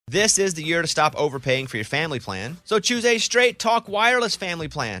This is the year to stop overpaying for your family plan. So choose a Straight Talk Wireless family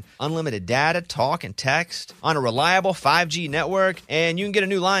plan. Unlimited data, talk, and text on a reliable 5G network. And you can get a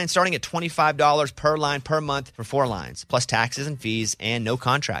new line starting at $25 per line per month for 4 lines, plus taxes and fees and no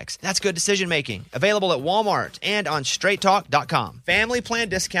contracts. That's good decision making. Available at Walmart and on straighttalk.com. Family plan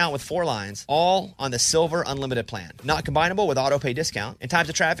discount with 4 lines, all on the Silver Unlimited plan. Not combinable with auto pay discount. In times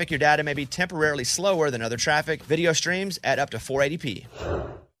of traffic, your data may be temporarily slower than other traffic. Video streams at up to 480p.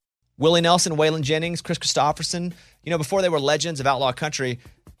 Willie Nelson, Waylon Jennings, Chris Christopherson, before they were legends of outlaw country,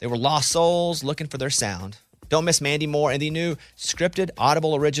 they were lost souls looking for their sound. Don't miss Mandy Moore and the new scripted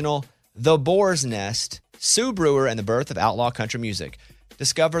Audible original, The Boar's Nest, Sue Brewer and the Birth of Outlaw Country Music.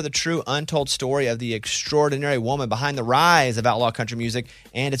 Discover the true untold story of the extraordinary woman behind the rise of outlaw country music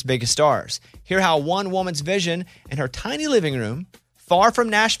and its biggest stars. Hear how one woman's vision in her tiny living room, far from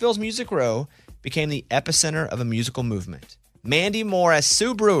Nashville's Music Row, became the epicenter of a musical movement. Mandy Moore as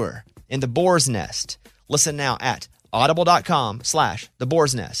Sue Brewer in The Boar's Nest. Listen now at audible.com/The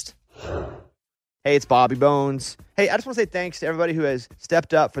Boar's Nest. Hey, it's Bobby Bones. Hey, I just want to say thanks to everybody who has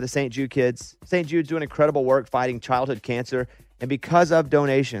stepped up for the St. Jude kids. St. Jude's doing incredible work fighting childhood cancer. And because of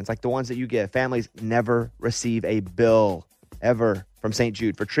donations like the ones that you give, families never receive a bill ever from St.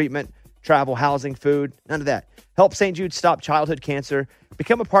 Jude for treatment, travel, housing, food, none of that. Help St. Jude stop childhood cancer.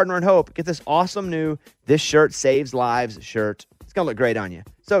 Become a partner in hope. Get this awesome new This Shirt Saves Lives shirt. It's going to look great on you.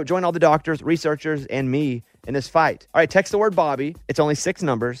 So join all the doctors, researchers, and me in this fight. All right, text the word Bobby. It's only 6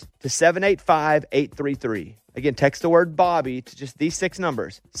 numbers to 785-833. Again, text the word Bobby to just these 6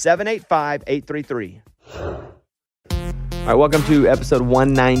 numbers, 785-833. All right, welcome to episode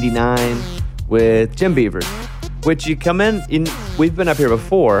 199 with Jim Beavers, which you come in, we've been up here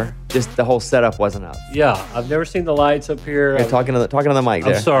before, just the whole setup wasn't up. Yeah, I've never seen the lights up here. Okay, talking to the mic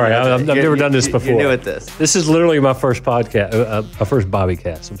there. I'm sorry, I've never done this before. You're new at this. This is literally my first podcast, my first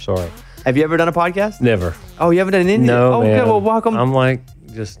Bobbycast. I'm sorry. Have you ever done a podcast? Never. Oh, you haven't done any? No, oh, man. Good. Well, welcome. I'm like,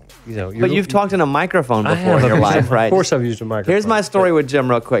 But you've talked in a microphone before in your life, right? Of course I've used a microphone. Here's my story with Jim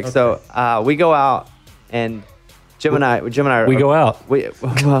real quick. Okay. So we go out and Jim and I. We go out. All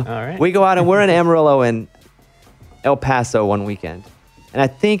right. We go out and we're in Amarillo and El Paso one weekend. And I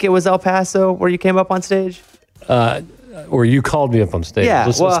think it was El Paso where you came up on stage? Or you called me up on stage. Yeah.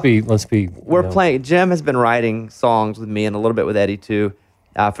 Let's be. We're playing. Jim has been writing songs with me and a little bit with Eddie too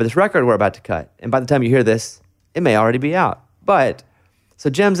for this record we're about to cut. And by the time you hear this, it may already be out. But, so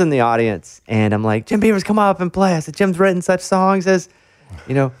Jim's in the audience and I'm like, Jim Beavers, come up and play. I said, Jim's written such songs as,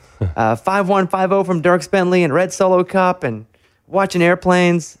 5150 from Dierks Bentley and Red Solo Cup and Watching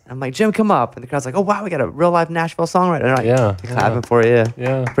Airplanes. I'm like, Jim, come up. And the crowd's like, oh, wow, we got a real life Nashville songwriter. And I'm like, clapping for you.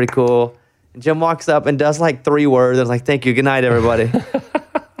 Yeah. Pretty cool. And Jim walks up and does like 3 words. I was like, thank you. Good night, everybody.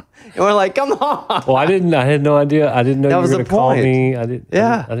 And we're like, come on. Well, I had no idea. I didn't know you were going to call me. I didn't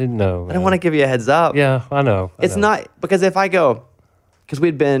know. I didn't want to give you a heads up. Yeah, I know. It's not, because if I go, because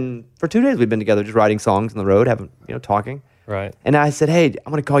for 2 days we'd been together just writing songs on the road, talking. Right. And I said, hey,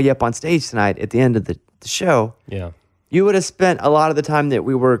 I'm going to call you up on stage tonight at the end of the show. Yeah. You would have spent a lot of the time that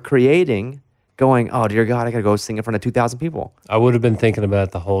we were creating going, oh, dear God, I got to go sing in front of 2,000 people. I would have been thinking about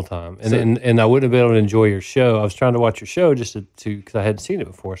it the whole time. And I wouldn't have been able to enjoy your show. I was trying to watch your show just to because I hadn't seen it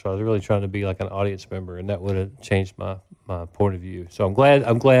before. So I was really trying to be like an audience member, and that would have changed my point of view. So I'm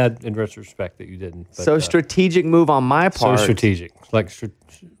glad in retrospect that you didn't. But, strategic move on my part. So strategic. Like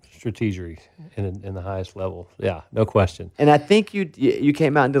strategery in the highest level. Yeah, no question. And I think you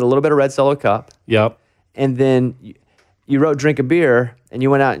came out and did a little bit of Red Solo Cup. Yep. And then you wrote Drink a Beer, and you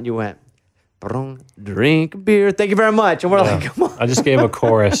went out and you went, drink a beer. Thank you very much. And we're like, come on. I just gave him a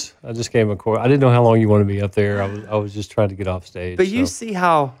chorus. I didn't know how long you wanted me up there. I was just trying to get off stage. But you see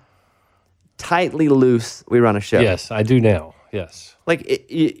how tightly loose we run a show. Yes, I do now. Yes. Like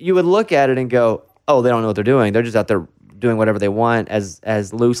you would look at it and go, oh, they don't know what they're doing. They're just out there doing whatever they want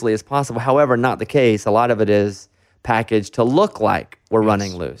as loosely as possible. However, not the case. A lot of it is packaged to look like we're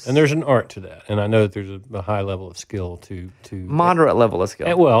running loose. And there's an art to that. And I know that there's a high level of skill to moderate level of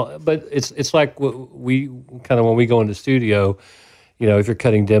skill. But it's like we kind of when we go into the studio, if you're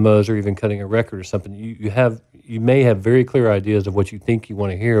cutting demos or even cutting a record or something, you may have very clear ideas of what you think you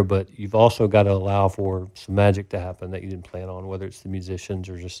want to hear, but you've also got to allow for some magic to happen that you didn't plan on, whether it's the musicians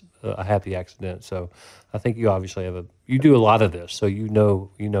or just a happy accident. So I think you obviously you do a lot of this, so you know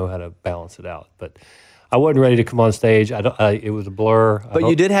how to balance it out. But I wasn't ready to come on stage. It was a blur. But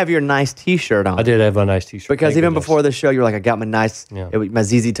you did have your nice T-shirt on. I did have a nice T-shirt. Because even before the show, you were like, I got my nice, my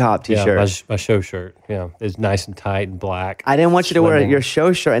ZZ Top T-shirt. Yeah, my show shirt. Yeah, it's nice and tight and black. I didn't want you to wear your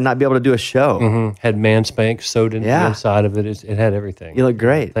show shirt and not be able to do a show. Mm-hmm. Had man spank sewed in the inside of it. It had everything. You look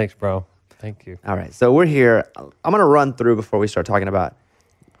great. Thanks, bro. Thank you. All right, so we're here. I'm going to run through before we start talking about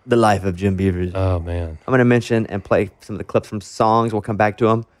The Life of Jim Beavers. Oh, man. I'm going to mention and play some of the clips from songs. We'll come back to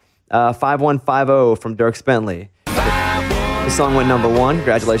them. 5150 from Dierks Bentley. The song went number 1.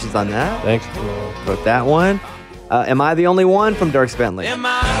 Congratulations on that. Thanks. Wrote that one. Am I the Only One from Dierks Bentley? Am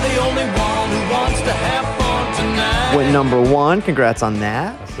I the only one who wants to have fun tonight? Went number 1. Congrats on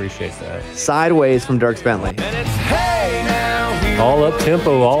that. I appreciate that. Sideways from Dierks Bentley. And it's hey now, here All up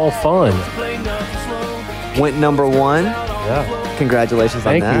tempo, all fun. play nothing slow. Went number 1. Yeah. Congratulations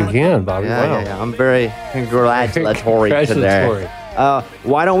Thank on that. you again, Bobby. Yeah, wow. yeah. I'm very congratulatory today. Congratulatory.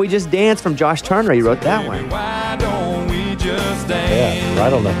 Why Don't We Just Dance from Josh Turner? You wrote that one. Why don't we just dance? Yeah,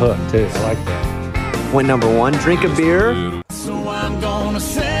 right on the hook, too. I like that. Went number 1. Drink a Beer. So I'm gonna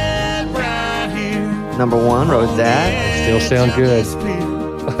sit right here. Number 1. Wrote that. Still sound good.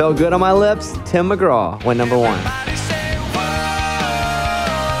 Felt Good on My Lips. Tim McGraw went number 1.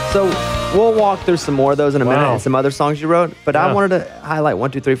 So we'll walk through some more of those in a minute Wow. and some other songs you wrote. But I Yeah. wanted to highlight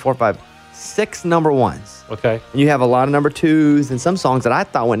 1, 2, 3, 4, 5, 6 number 1s. Okay. And you have a lot of number 2s and some songs that I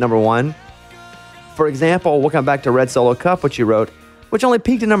thought went number 1. For example, we'll come back to Red Solo Cup, which you wrote, which only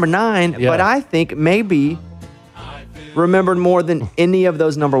peaked at number 9, Yeah. but I think maybe remembered more than any of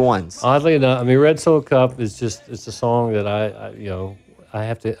those number 1s. Oddly enough, I mean, Red Soul Cup is it's a song that I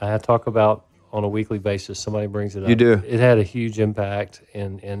have to talk about on a weekly basis. Somebody brings it up. You do. It had a huge impact,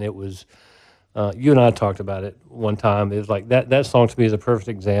 and it was. You and I talked about it one time. It was like that song to me is a perfect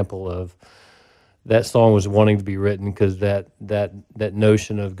example of that song was wanting to be written because that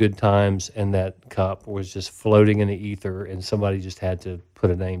notion of good times and that cup was just floating in the ether, and somebody just had to put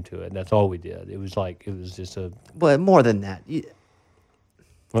a name to it. And that's all we did. It was just a But more than that.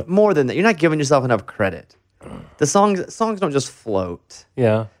 What? More than that. You're not giving yourself enough credit. The songs don't just float.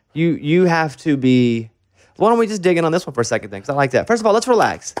 yeah. You have to be. Why don't we just dig in on this one for a second, then? Because I like that. First of all, let's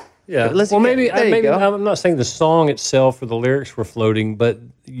relax. Yeah. Let's well, get- maybe there you go. I'm not saying the song itself or the lyrics were floating, but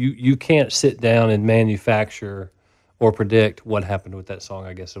you can't sit down and manufacture or predict what happened with that song.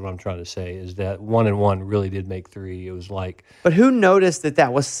 I guess is what I'm trying to say is that 1 and 1 really did make 3. It was like But who noticed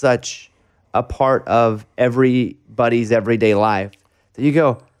that was such a part of everybody's everyday life that you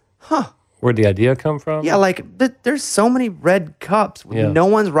go, where'd the idea come from? yeah, like there's so many red cups. Yeah. No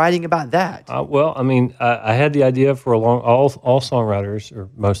one's writing about that. Well, I mean, I had the idea for all songwriters or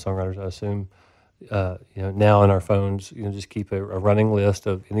most songwriters, I assume, now in our phones, just keep a running list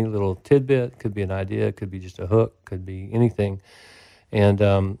of any little tidbit. Could be an idea, could be just a hook, could be anything.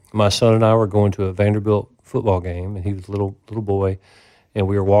 And my son and I were going to a Vanderbilt football game, and he was a little boy, and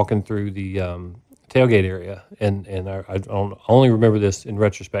we were walking through the tailgate area, and I only remember this in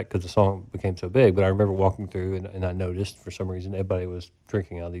retrospect because the song became so big, but I remember walking through and I noticed for some reason everybody was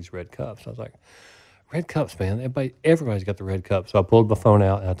drinking out of these red cups. I was like, red cups, man, everybody's got the red cup. So I pulled my phone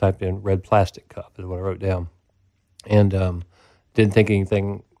out and I typed in red plastic cup is what I wrote down, and didn't think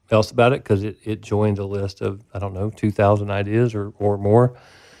anything else about it because it joined a list of, I don't know, 2,000 ideas or more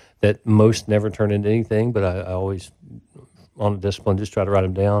that most never turn into anything, but I always, on a discipline, just try to write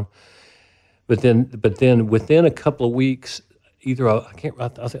them down. But then within a couple of weeks, I think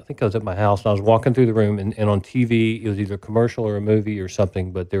I was at my house and I was walking through the room and on TV, it was either a commercial or a movie or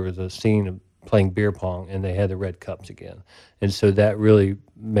something, but there was a scene of playing beer pong and they had the red cups again. And so that really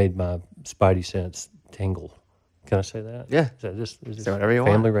made my spidey sense tingle. Can I say that? Yeah. Is this Say whatever you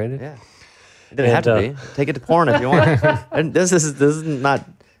family want. rated? Yeah. It didn't have to be. Take it to porn if you want. And this is not.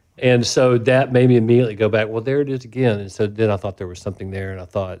 And so that made me immediately go back, well, there it is again. And so then I thought there was something there, and I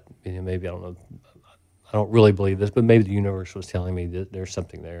thought, maybe, I don't know, I don't really believe this, but maybe the universe was telling me that there's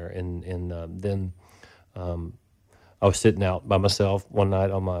something there. And then I was sitting out by myself one night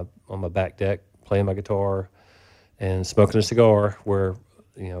on my back deck playing my guitar and smoking a cigar, where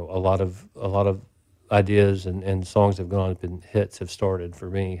a lot of ideas and songs have gone up and hits have started for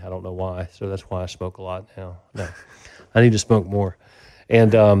me. I don't know why, so that's why I smoke a lot now. No, I need to smoke more.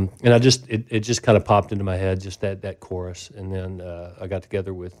 And I just it just kind of popped into my head, just that chorus, and then I got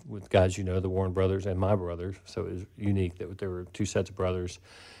together with guys, the Warren brothers and my brothers, so it was unique that there were two sets of brothers,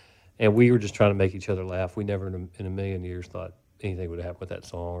 and we were just trying to make each other laugh. We never in a million years thought anything would happen with that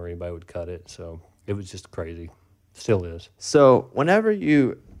song or anybody would cut it, so it was just crazy, still is. So whenever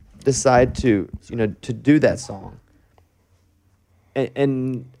you decide to do that song,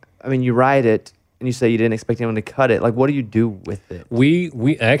 and I mean you write it. And you say you didn't expect anyone to cut it. Like, what do you do with it?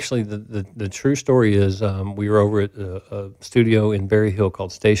 We actually, the true story is we were over at a studio in Berry Hill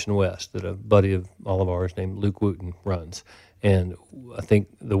called Station West that a buddy of all of ours named Luke Wooten runs. And I think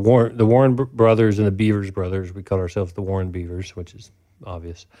the Warren brothers and the Beavers brothers, we call ourselves the Warren Beavers, which is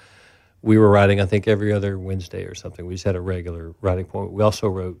obvious. We were writing, I think, every other Wednesday or something. We just had a regular writing point. We also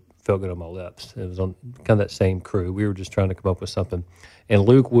wrote Felt Good on My Lips. It was on kind of that same crew. We were just trying to come up with something. And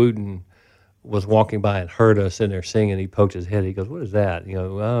Luke Wooten was walking by and heard us in there singing. He poked his head. He goes, "What is that?"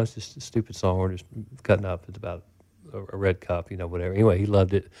 Well, it's just a stupid song. We're just cutting up. It's about a red cup, whatever. Anyway, he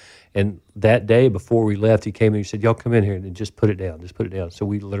loved it. And that day before we left, he came and he said, "Y'all come in here and just put it down. Just put it down." So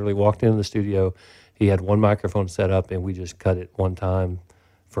we literally walked into the studio. He had one microphone set up, and we just cut it one time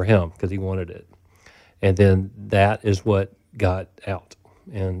for him because he wanted it. And then that is what got out.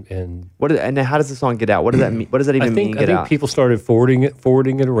 And and how does the song get out? What does that mean? What does that even mean? I think people started forwarding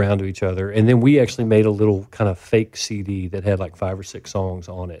it around to each other, and then we actually made a little kind of fake CD that had like 5 or 6 songs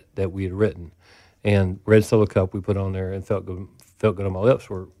on it that we had written. And Red Solo Cup we put on there, and Felt Good on My Lips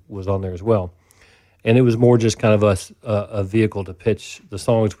was on there as well. And it was more just kind of a vehicle to pitch the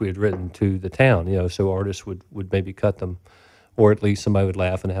songs we had written to the town, so artists would maybe cut them, or at least somebody would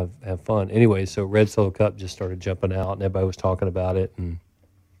laugh and have fun. Anyway, so Red Solo Cup just started jumping out, and everybody was talking about it, and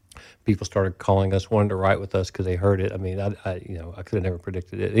people started calling us, wanting to write with us because they heard it. I mean, I could have never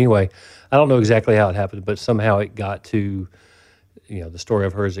predicted it. Anyway, I don't know exactly how it happened, but somehow it got to, the story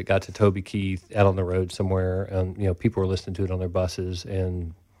I've heard is it got to Toby Keith out on the road somewhere, and people were listening to it on their buses,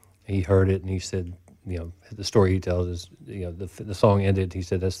 and he heard it, and he said, the story he tells is, the song ended. He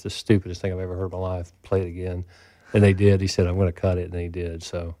said, "That's the stupidest thing I've ever heard in my life. Play it again." And they did. He said, "I'm going to cut it," and they did.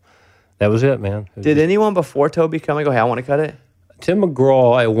 So that was it, man. Did anyone before Toby come and go, "Hey, I want to cut it"? Tim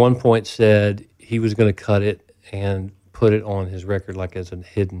McGraw at one point said he was going to cut it and put it on his record like as a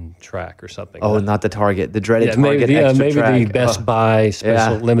hidden track or something. Oh, not the Target, the dreaded Target maybe, extra maybe track. the Best Buy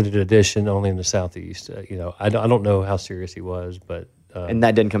special limited edition only in the Southeast. I don't know how serious he was, but... and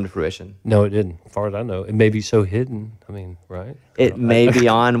that didn't come to fruition. No, it didn't. As far as I know, it may be so hidden. I mean, right? It may be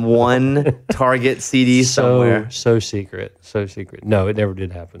on one Target CD somewhere. So secret. No, it never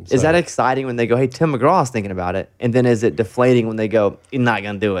did happen. Is that exciting when they go, "Hey, Tim McGraw's thinking about it," and then is it deflating when they go, "You're not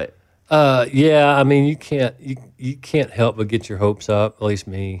gonna do it"? Yeah. I mean, you can't help but get your hopes up. At least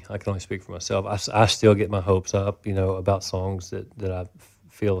me. I can only speak for myself. I still get my hopes up, about songs that I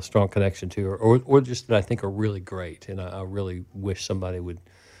feel a strong connection to, or just that I think are really great, and I really wish somebody would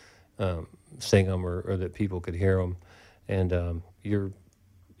sing them or that people could hear them. And you're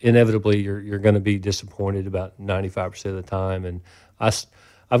inevitably going to be disappointed about 95% of the time. And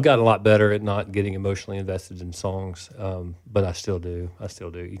I've gotten a lot better at not getting emotionally invested in songs, but I still do. I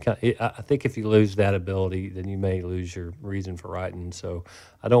think if you lose that ability, then you may lose your reason for writing. So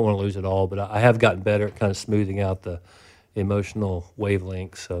I don't want to lose it all, but I have gotten better at kind of smoothing out the emotional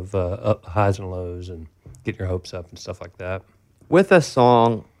wavelengths of highs and lows and getting your hopes up and stuff like that. With a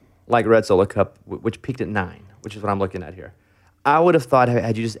song like Red Solo Cup, which peaked at 9, which is what I'm looking at here, I would have thought,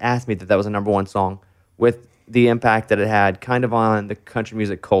 had you just asked me that was a number 1 song, with the impact that it had kind of on the country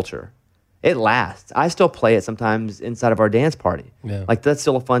music culture, it lasts. I still play it sometimes inside of our dance party. Yeah. Like, that's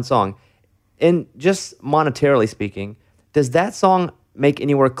still a fun song. And just monetarily speaking, does that song make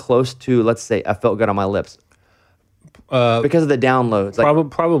anywhere close to, let's say, "I Felt Good on My Lips"? Because of the downloads,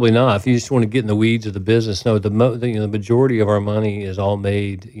 probably not. If you just want to get in the weeds of the business, no. The majority of our money is all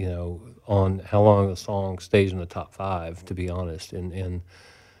made, on how long the song stays in the top 5. To be honest, and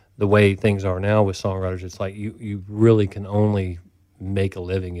the way things are now with songwriters, it's like you really can only make a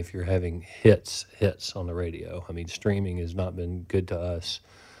living if you're having hits on the radio. I mean, streaming has not been good to us.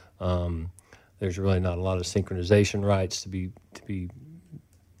 There's really not a lot of synchronization rights to be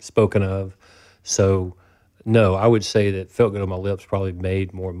spoken of, so. No, I would say that Felt Good on My Lips probably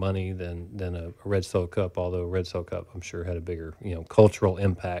made more money than a Red Solo Cup, although Red Solo Cup, I'm sure, had a bigger, cultural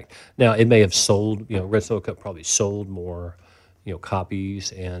impact. Now, it may have sold, Red Solo Cup probably sold more,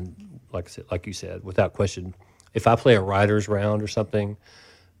 copies, and like you said, without question, if I play a writer's round or something,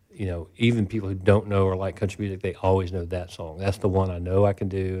 even people who don't know or like country music, they always know that song. That's the one I know I can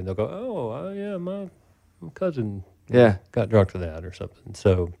do, and they'll go, "Oh, yeah, my cousin got drunk to that," or something.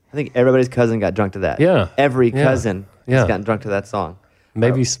 So I think everybody's cousin got drunk to that. Yeah. Every cousin has gotten drunk to that song.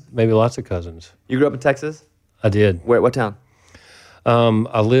 Maybe lots of cousins. You grew up in Texas? I did. Where? What town?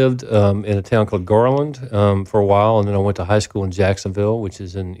 I lived in a town called Garland for a while, and then I went to high school in Jacksonville, which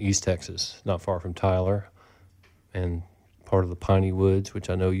is in East Texas, not far from Tyler, and part of the Piney Woods, which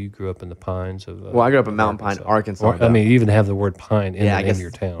I know you grew up in the pines of. Well, I grew up in Mountain Pine, Arkansas. I mean, you even have the word pine in the name of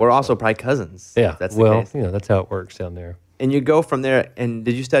your town. We're also probably cousins. Yeah, that's the case. That's how it works down there. And you go from there, and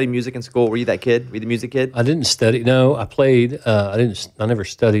did you study music in school? Were you that kid? Were you the music kid? I didn't study. No, I played. I never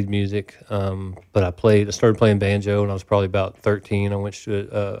studied music, but I played. I started playing banjo when I was probably about 13. I went to.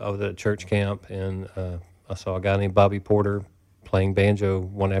 I was at a church camp, and I saw a guy named Bobby Porter playing banjo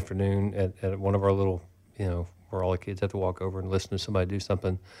one afternoon at one of our little, where all the kids have to walk over and listen to somebody do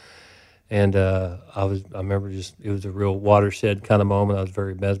something. And I remember it was a real watershed kind of moment. I was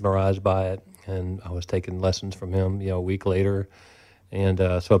very mesmerized by it, and I was taking lessons from him, a week later. And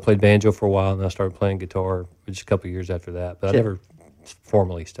so I played banjo for a while, and I started playing guitar just a couple of years after that. But I never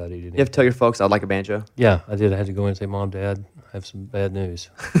formally studied anything. You have to tell your folks I'd like a banjo. Yeah, I did. I had to go in and say, Mom, Dad, I have some bad news.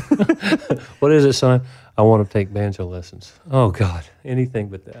 What is it, son? I want to take banjo lessons. Oh, God, anything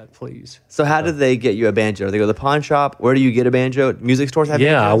but that, please. So how did they get you a banjo? They go to the pawn shop. Where do you get a banjo? Music stores have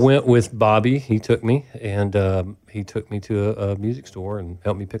Yeah, I banjos? went with Bobby. He took me, and he took me to a music store and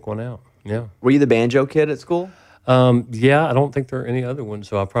helped me pick one out. Yeah. Were you the banjo kid at school? Yeah, I don't think there are any other ones,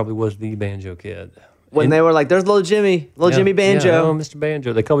 so I probably was the banjo kid. When they were like, there's little Jimmy Jimmy Banjo. Yeah, oh, Mr.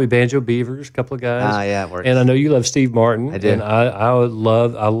 Banjo. They call me Banjo Beavers, a couple of guys. Ah, yeah, it works. And I know you love Steve Martin. I did. And I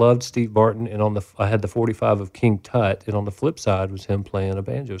loved Steve Martin. And I had the 45 of King Tut, and on the flip side was him playing a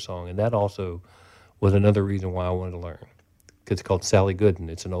banjo song, and that also was another reason why I wanted to learn. Because it's called Sally Gooden.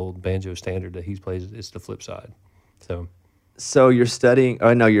 It's an old banjo standard that he plays. It's the flip side. So you're studying?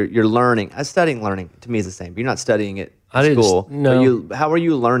 Oh no, you're learning. Studying, learning to me is the same. You're not studying it I at didn't school. no. How are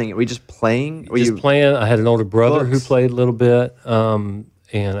you learning it? Were you just playing? Were Just you playing. I had an older brother who Books. played a little bit, and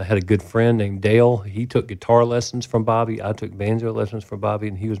I had a good friend named Dale. He took guitar lessons from Bobby. I took banjo lessons from Bobby,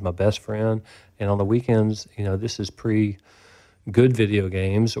 and he was my best friend. And on the weekends, this is pre-good video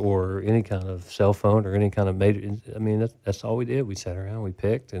games or any kind of cell phone or any kind of that's all we did. We sat around, we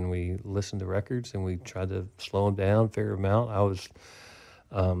picked, and we listened to records, and we tried to slow them down, figure them out. I was,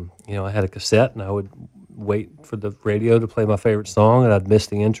 I had a cassette, and I would wait for the radio to play my favorite song, and I'd miss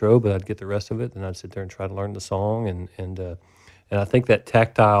the intro, but I'd get the rest of it, and I'd sit there and try to learn the song, and I think that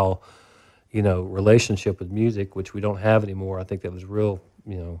tactile, relationship with music, which we don't have anymore, I think that was real,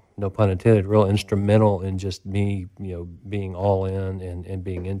 no pun intended, real instrumental in just me, being all in and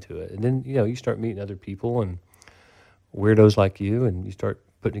being into it. And then, you start meeting other people and weirdos like you, and you start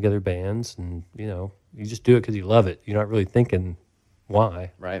putting together bands, and, you just do it because you love it. You're not really thinking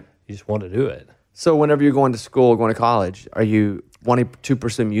why. right? You just want to do it. So whenever you're going to school, going to college, are you wanting to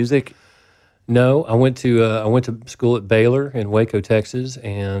pursue music? No, I went to school at Baylor in Waco, Texas,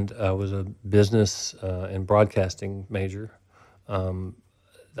 and I was a business and broadcasting major.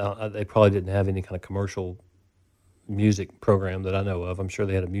 They probably didn't have any kind of commercial music program that I know of. I'm sure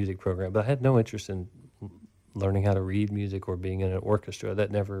they had a music program, but I had no interest in learning how to read music or being in an orchestra.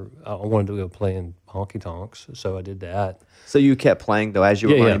 I wanted to go play in honky tonks, so I did that. So you kept playing though, as you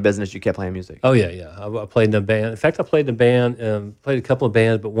were Yeah, learning yeah. business, you kept playing music. Oh yeah. I played in a band. In fact, I played in a band, played a couple of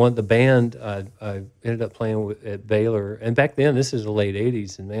bands, but the band I ended up playing at Baylor. And back then, this is the late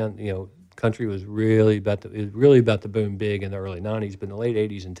 '80s, and man, country was really about to boom big in the early '90s. But in the late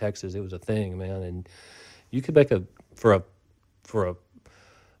 '80s in Texas, it was a thing, man. And you could make for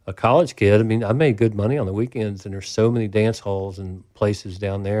a college kid. I mean, I made good money on the weekends, and there's so many dance halls and places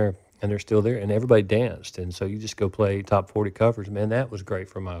down there, and they're still there, and everybody danced. And so you just go play top 40 covers. Man, that was great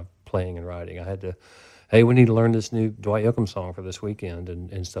for my playing and writing. I had to, hey, we need to learn this new Dwight Yoakam song for this weekend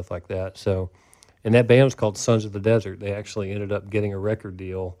and stuff like that. So, and that band was called Sons of the Desert. They actually ended up getting a record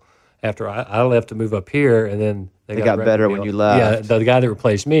deal after I left to move up here, and then they got a record better deal. when you left. Yeah, the guy that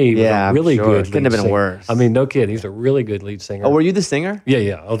replaced me was Yeah, a I'm really sure. good Couldn't lead have been singer. worse. I mean, no kidding. He was a really good lead singer. Oh, were you the singer?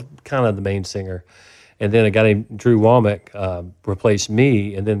 Yeah. I was kind of the main singer. And then a guy named Drew Womack replaced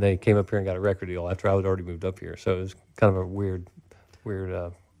me, and then they came up here and got a record deal after I was already moved up here. So it was kind of a weird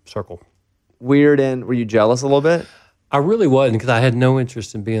circle. Weird, and were you jealous a little bit? I really wasn't, because I had no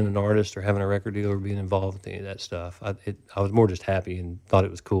interest in being an artist or having a record deal or being involved with any of that stuff. I was more just happy and thought it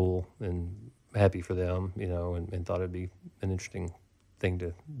was cool and happy for them, and thought it'd be an interesting thing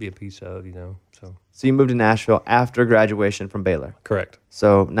to be a piece of, So So you moved to Nashville after graduation from Baylor. correct.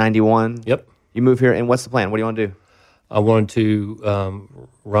 So 91. Yep. You move here, and what's the plan? What do you want to do? I wanted to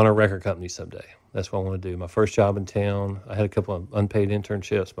run a record company someday. That's what I want to do. My first job in town, I had a couple of unpaid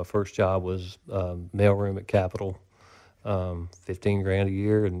internships. My first job was mailroom at Capitol, $15,000 a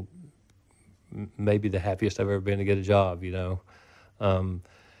year, and maybe the happiest I've ever been to get a job, And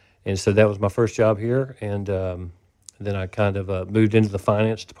so that was my first job here, and then I kind of moved into the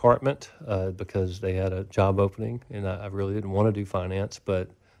finance department because they had a job opening, and I really didn't want to do finance, but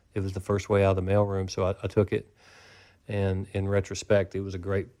it was the first way out of the mailroom, so I took it. And in retrospect, it was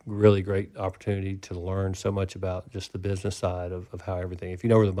a really great opportunity to learn so much about just the business side of how everything. If you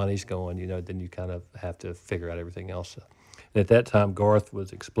know where the money's going, then you kind of have to figure out everything else. And at that time, Garth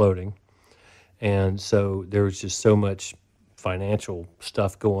was exploding, and so there was just so much financial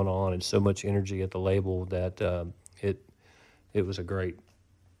stuff going on and so much energy at the label that it was a great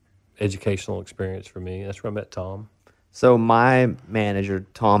educational experience for me. That's where I met Tom. So my manager,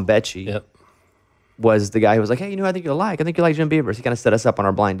 Tom Becci, Yep. was the guy who was like, hey, I think you'll like. I think you like Jim Beavers. He kind of set us up on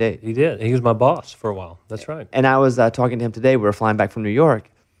our blind date. He did. He was my boss for a while. That's right. And I was talking to him today. We were flying back from New York,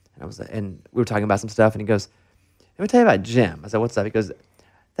 and we were talking about some stuff. And he goes, "Let me tell you about Jim." I said, "What's up?" He goes,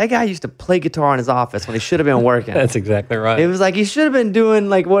 "That guy used to play guitar in his office when he should have been working." That's exactly right. It was like he should have been doing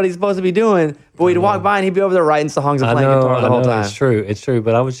like what he's supposed to be doing, but we'd walk by and he'd be over there writing songs and playing guitar the whole time. It's true. It's true.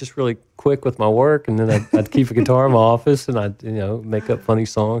 But I was just really quick with my work, and then I'd keep a guitar in my office, and I'd make up funny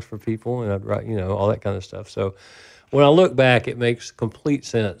songs for people, and I'd write all that kind of stuff. So when I look back, it makes complete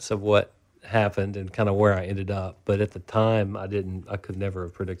sense of what happened and kind of where I ended up. But at the time, I could never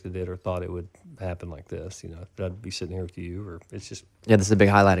have predicted it or thought it would happen like this. That I'd be sitting here with you, or it's just. Yeah, this is a big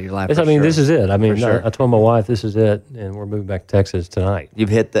highlight of your life. This is it. I mean, sure. I told my wife this is it, and we're moving back to Texas tonight. You've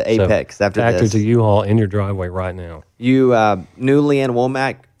hit the apex after this. There's a U-Haul in your driveway right now. You knew Leanne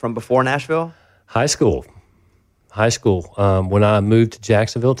Womack from before Nashville? High school. When I moved to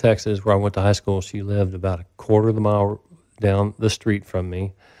Jacksonville, Texas, where I went to high school, she lived about a quarter of the mile down the street from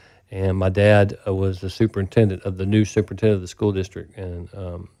me. And my dad was the new superintendent of the school district. And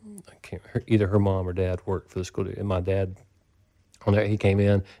either her mom or dad worked for the school district. And my dad, he came in,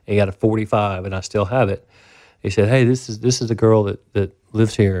 and he had a 45, and I still have it. He said, "Hey, this is a girl that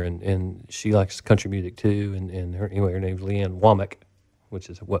lives here, and she likes country music too." And her name's Leanne Womack, which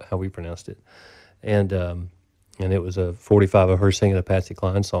is how we pronounced it. And it was a 45 of her singing a Patsy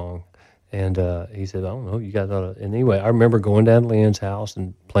Cline song. And he said, "I don't know, you guys ought to." And anyway, I remember going down to Leanne's house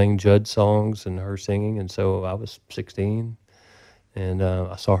and playing Judd songs and her singing. And so I was 16, and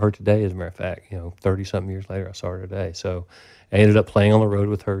I saw her today, as a matter of fact. 30-something years later, I saw her today. So I ended up playing on the road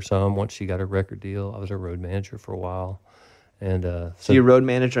with her some. Once she got her record deal, I was her road manager for a while. And so you road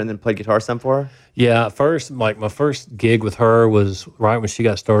manager and then played guitar some for her? Yeah, my first gig with her was right when she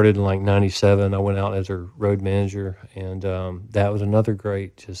got started in like '97. I went out as her road manager, and that was another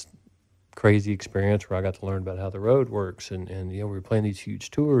great, just crazy experience where I got to learn about how the road works. And we were playing these huge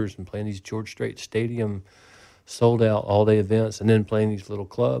tours and playing these George Strait Stadium sold out all day events, and then playing these little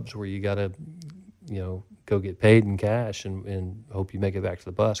clubs where you got to go get paid in cash and hope you make it back to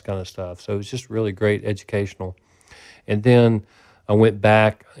the bus kind of stuff. So it was just really great educational. And then I went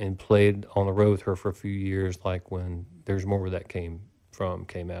back and played on the road with her for a few years, like when There's More Where That came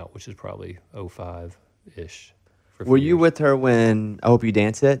out, which is probably 05-ish. Were you with her when I Hope You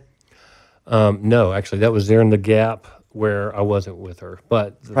Dance It? No, actually, that was during the gap where I wasn't with her.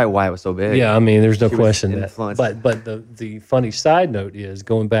 But that's probably why it was so big. Yeah, I mean, there's no question that. Influenced. But the funny side note is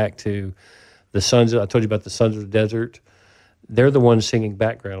going back to the Sons. I told you about the Sons of the Desert. They're the ones singing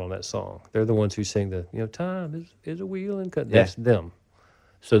background on that song. They're the ones who sing the time is a wheel and cut. That's them.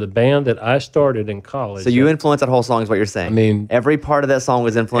 So the band that I started in college. So you influenced that whole song, is what you're saying. I mean, every part of that song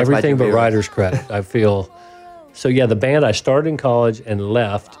was influenced by everything but writer's credit. I feel. So yeah, the band I started in college and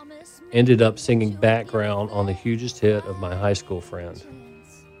left ended up singing background on the hugest hit of my high school friend.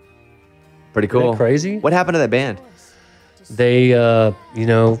 Pretty cool. Isn't that crazy? What happened to that band? They,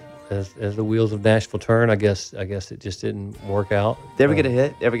 as the wheels of Nashville turn, I guess it just didn't work out. Did they ever get a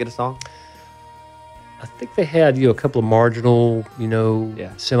hit? Did they ever get a song? I think they had a couple of marginal,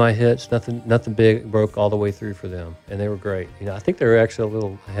 semi hits. Nothing big broke all the way through for them, and they were great. I think they were actually a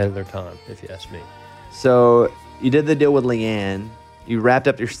little ahead of their time, if you ask me. So you did the deal with Leanne. You wrapped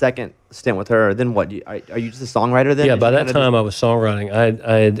up your second stint with her. Then what? Are you just a songwriter then? Yeah, by that time I was songwriting.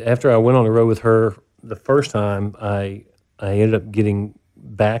 After I went on the road with her the first time, I ended up getting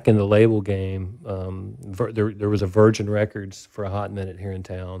back in the label game. There was a Virgin Records for a hot minute here in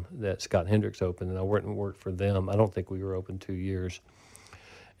town that Scott Hendricks opened, and I went and worked for them. I don't think we were open 2 years.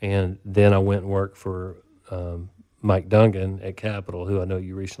 And then I went and worked for Mike Dungan at Capitol, who I know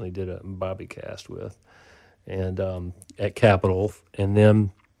you recently did a Bobby cast with, and at Capitol. And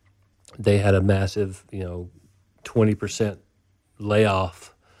then they had a massive, 20%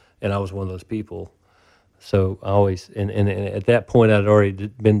 layoff, and I was one of those people. So I always, and at that point, I'd already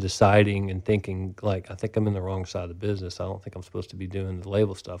been deciding and thinking, like, I think I'm in the wrong side of the business. I don't think I'm supposed to be doing the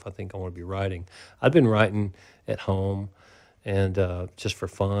label stuff. I think I want to be writing. I'd been writing at home and just for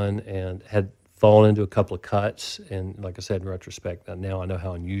fun, and had fallen into a couple of cuts. And like I said, in retrospect, now I know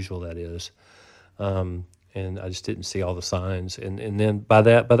how unusual that is. And I just didn't see all the signs. And then by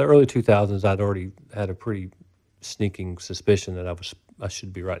the early 2000s, I'd already had a pretty sneaking suspicion that I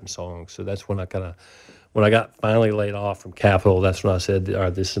should be writing songs. So that's when when I got finally laid off from Capitol, that's when I said, all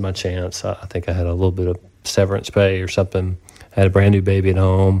right, this is my chance. I think I had a little bit of severance pay or something. I had a brand new baby at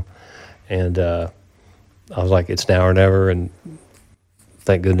home, and I was like, it's now or never, and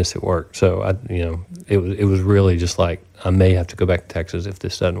thank goodness it worked. So it was really just like, I may have to go back to Texas if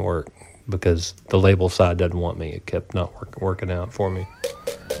this doesn't work, because the label side doesn't want me. It kept not working out for me.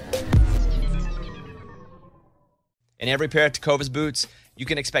 In every pair of Tecovas boots, you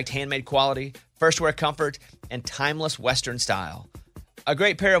can expect handmade quality, first wear comfort, and timeless Western style. A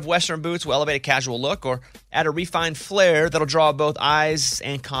great pair of Western boots will elevate a casual look or add a refined flair that'll draw both eyes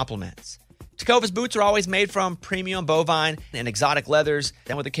and compliments. Tecovas boots are always made from premium bovine and exotic leathers,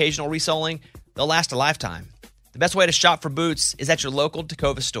 and with occasional resoling, they'll last a lifetime. The best way to shop for boots is at your local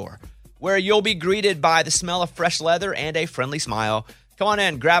Tecovas store, where you'll be greeted by the smell of fresh leather and a friendly smile. Come on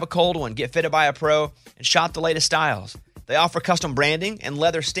in, grab a cold one, get fitted by a pro, and shop the latest styles. They offer custom branding and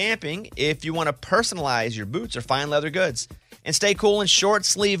leather stamping if you want to personalize your boots or fine leather goods. And stay cool in short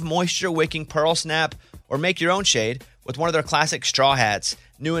sleeve, moisture wicking pearl snap, or make your own shade with one of their classic straw hats,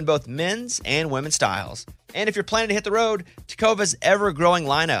 new in both men's and women's styles. And if you're planning to hit the road, Tecovas' ever-growing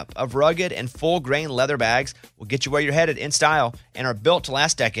lineup of rugged and full-grain leather bags will get you where you're headed in style and are built to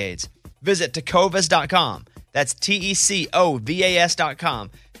last decades. Visit Tecovas.com. That's Tecovas.com.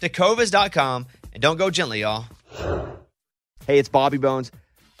 Tecovas.com. And don't go gently, y'all. Hey, it's Bobby Bones.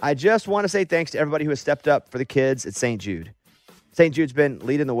 I just want to say thanks to everybody who has stepped up for the kids at St. Jude. St. Jude's been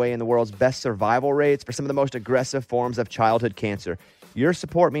leading the way in the world's best survival rates for some of the most aggressive forms of childhood cancer. Your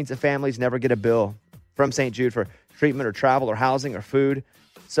support means that families never get a bill from St. Jude for treatment or travel or housing or food,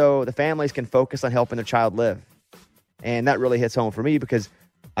 so the families can focus on helping their child live. And that really hits home for me because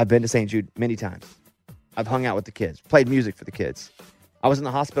I've been to St. Jude many times. I've hung out with the kids, played music for the kids. I was in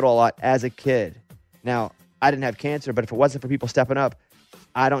the hospital a lot as a kid. Now, I didn't have cancer, but if it wasn't for people stepping up,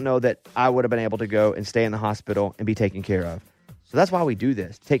 I don't know that I would have been able to go and stay in the hospital and be taken care of. So that's why we do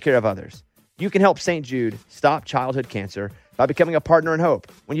this, take care of others. You can help St. Jude stop childhood cancer by becoming a partner in hope.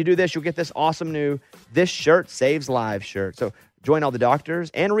 When you do this, you'll get this awesome new This Shirt Saves Lives shirt. So join all the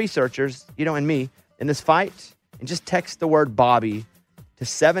doctors and researchers, and me, in this fight, and just text the word Bobby to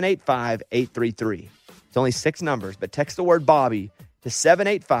 785-833. It's only 6 numbers, but text the word Bobby to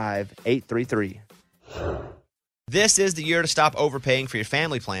 785-833. This is the year to stop overpaying for your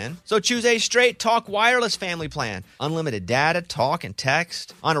family plan. So choose a Straight Talk Wireless family plan. Unlimited data, talk, and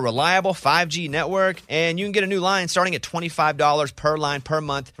text on a reliable 5G network. And you can get a new line starting at $25 per line per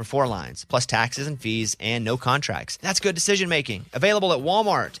month for 4 lines, plus taxes and fees and no contracts. That's good decision making. Available at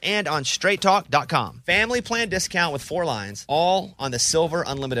Walmart and on straighttalk.com. Family plan discount with 4 lines, all on the Silver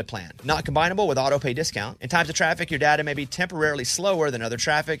Unlimited plan. Not combinable with auto pay discount. In times of traffic, your data may be temporarily slower than other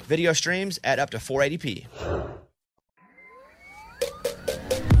traffic. Video streams at up to 480p.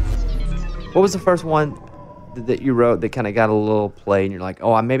 What was the first one that you wrote that kind of got a little play and you're like,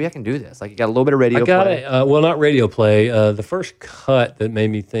 oh, maybe I can do this? Like you got a little bit of radio play? Well, not radio play. The first cut that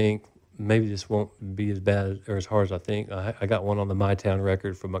made me think maybe this won't be as bad or as hard as I think. I got one on the My Town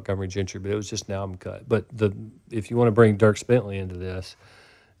record from Montgomery Gentry, but it was just an album cut. But if you want to bring Dierks Bentley into this,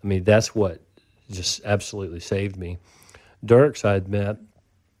 I mean, that's what just absolutely saved me. Dierks I'd met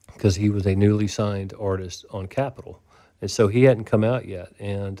because he was a newly signed artist on Capitol. And so he hadn't come out yet.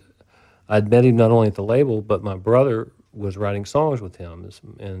 And I'd met him not only at the label, but my brother was writing songs with him.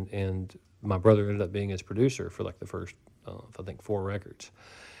 And my brother ended up being his producer for like the first, I think, 4 records.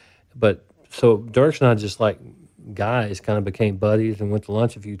 But so Dierks and I just like guys kind of became buddies and went to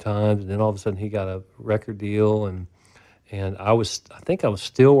lunch a few times. And then all of a sudden he got a record deal. And I think I was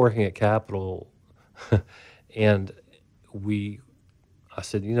still working at Capitol. And I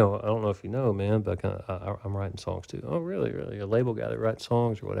said, I don't know if you know, man, but I'm writing songs too. Oh, really? Really? A label guy that writes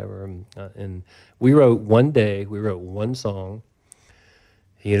songs or whatever. And we wrote one song.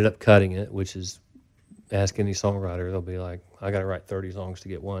 He ended up cutting it, which is, ask any songwriter, they'll be like, I got to write 30 songs to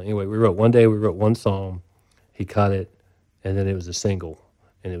get one. Anyway, we wrote one song. He cut it, and then it was a single,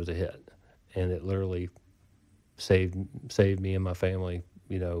 and it was a hit. And it literally saved me and my family,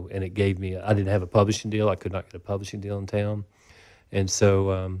 and it gave me, I didn't have a publishing deal. I could not get a publishing deal in town. And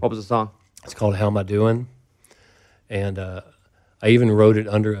so... what was the song? It's called How Am I Doing? And I even wrote it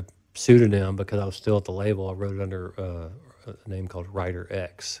under a pseudonym because I was still at the label. I wrote it under a name called Writer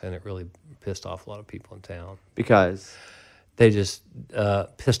X, and it really pissed off a lot of people in town. Because? They just...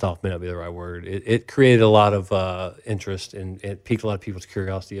 pissed off may not be the right word. It created a lot of interest, and it piqued a lot of people's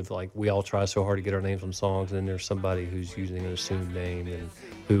curiosity of, like, we all try so hard to get our names on songs, and then there's somebody who's using an assumed name, and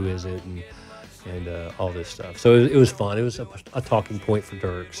who is it, and all this stuff. So it was fun. It was a talking point for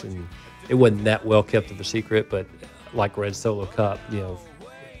Dierks, and it wasn't that well kept of a secret, but like Red Solo Cup,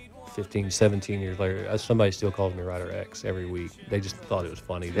 15, 17 years later, somebody still calls me Writer X every week. They just thought it was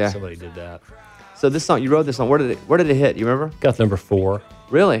funny that somebody did that. So this song, you wrote this song, where did it hit? You remember? Got number 4.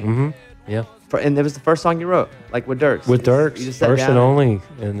 Really? Mm-hmm. Yeah. And it was the first song you wrote, like with Dierks? With Dierks, you just first and only,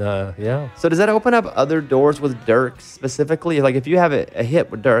 and yeah. So does that open up other doors with Dierks specifically? Like if you have a hit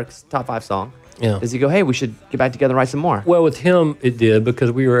with Dierks, top 5 song, Yeah. Does he go, hey, we should get back together and write some more? Well, with him, it did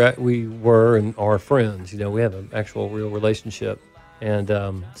because we were and are friends. You know, we have an actual real relationship, and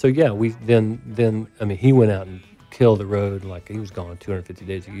so yeah, we then I mean, he went out and killed the road like he was gone 250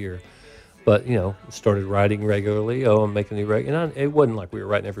 days a year, but you know, started writing regularly. Oh, I'm making new and it wasn't like we were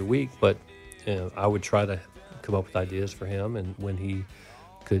writing every week, but you know, I would try to come up with ideas for him, and when he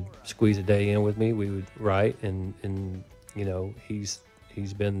could squeeze a day in with me, we would write, and you know, he's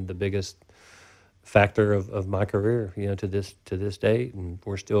been the biggest factor of my career, you know, to this date, and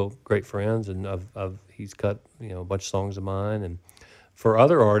we're still great friends. And he's cut, you know, a bunch of songs of mine. And for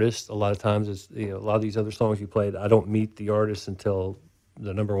other artists, a lot of times it's, you know, a lot of these other songs you played, I don't meet the artist until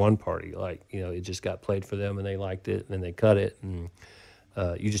the number one party. Like, you know, it just got played for them and they liked it and then they cut it, and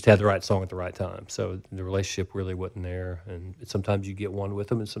you just had the right song at the right time. So the relationship really wasn't there, and sometimes you get one with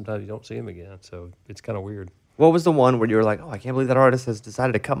them and sometimes you don't see them again. So it's kind of weird. What was the one where you were like, oh, I can't believe that artist has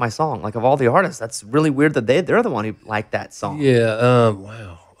decided to cut my song? Like, of all the artists, that's really weird that they're the one who liked that song. Yeah,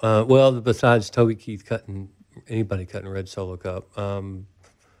 wow. Well, besides Toby Keith cutting Red Solo Cup,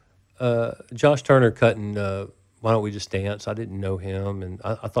 Josh Turner cutting Why Don't We Just Dance? I didn't know him, and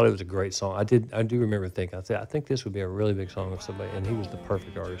I thought it was a great song. I do remember thinking, I think this would be a really big song of somebody, and he was the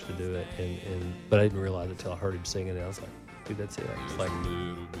perfect artist to do it. But I didn't realize it until I heard him singing it. I was like, dude, that's it. It's like,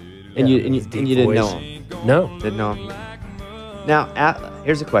 and you didn't know him? No, didn't know him. Now,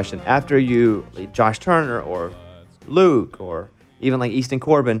 here's a question: after you, Josh Turner or Luke or even like Easton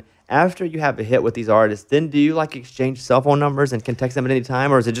Corbin, after you have a hit with these artists, then do you like exchange cell phone numbers and can text them at any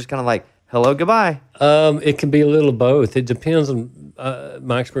time, or is it just kind of like, hello, goodbye? It can be a little of both. It depends on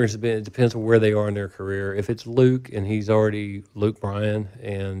my experience has been. It depends on where they are in their career. If it's Luke and he's already Luke Bryan,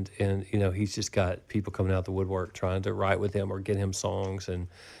 and you know, he's just got people coming out the woodwork trying to write with him or get him songs, and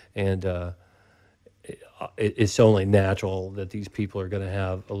it's only natural that these people are going to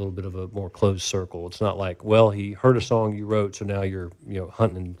have a little bit of a more closed circle. It's not like, well, he heard a song you wrote, so now you're, you know,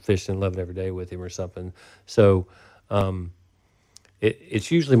 hunting and fishing and living every day with him or something. So it's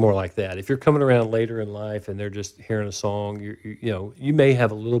usually more like that. If you're coming around later in life and they're just hearing a song, you know, you may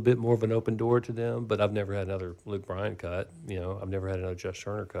have a little bit more of an open door to them. But I've never had another Luke Bryan cut. You know, I've never had another Josh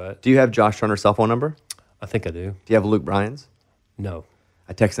Turner cut. Do you have Josh Turner's cell phone number? I think I do. Do you have Luke Bryan's? No.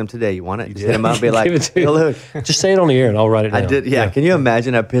 I texted him today. You want it? You Just did? hit him up and be like, Give it to hey, me. Luke. Just say it on the air and I'll write it down. I did. Yeah. Can you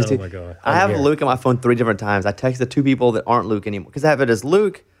imagine how pissed Oh, my God. I have I'm here. Luke on my phone 3 different times. I texted 2 people that aren't Luke anymore because I have it as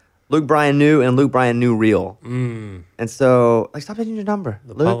Luke Bryan New, and Luke Bryan New Real. And so, like, stop taking your number.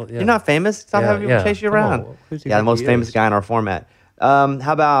 Luke, yeah. you're not famous. Stop having people chase you Come on. around. Who's he Yeah, the think most he famous is? guy in our format. How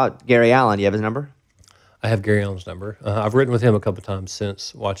about Gary Allen? Do you have his number? I have Gary Allen's number. I've written with him a couple times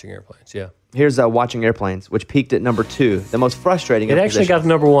since Watching Airplanes. Yeah. Here's Watching Airplanes, which peaked at number 2, the most frustrating. It of actually positions. got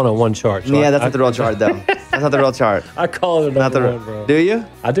number 1 on one chart. So Yeah, that's not the real chart, though. That's not the real chart. I call it a Not the number 1, bro. Do you?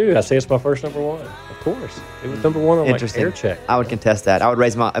 I do. I say it's my first number 1. Of course. It was number 1 on like Interesting. Air Check. I would contest that. I would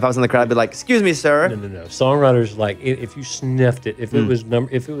raise my. If I was in the crowd, I'd be like, "Excuse me, sir." No. Songwriters, like, if you sniffed it, if it was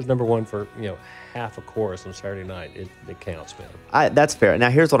number 1 for, you know, half a chorus on Saturday night, it counts, man. That's fair.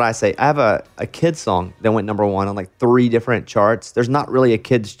 Now, here's what I say. I have a kid's song that went number 1 on like 3 different charts. There's not really a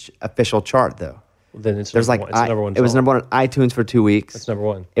kid's official chart, though. Then it's There's number like, one. It's number 1 it was song. number 1 on iTunes for 2 weeks. It's number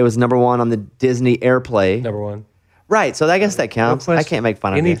 1. It was number 1 on the Disney Airplay. Number 1. Right, so I guess that counts. I can't make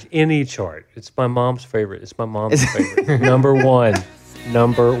fun of it. Any chart. It's my mom's favorite. It's my mom's favorite. Number 1.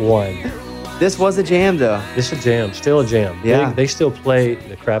 Number 1. This was a jam, though. It's a jam. Still a jam. Yeah. They still play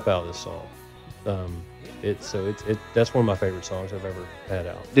the crap out of this song. That's one of my favorite songs I've ever had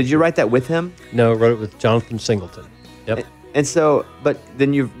out. Did you write that with him? No, I wrote it with Jonathan Singleton. Yep. And so, but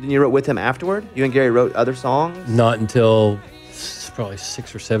then you wrote with him afterward? You and Gary wrote other songs? Not until probably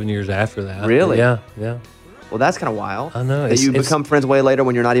 6 or 7 years after that. Really? Yeah. Well, that's kind of wild. I know. That you It's- become friends way later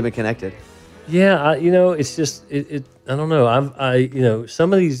when you're not even connected. Yeah, it's just I don't know.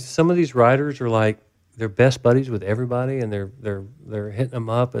 Some of these writers are like they're best buddies with everybody, and they're hitting them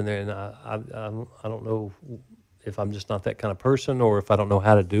up, and I don't know if I'm just not that kind of person, or if I don't know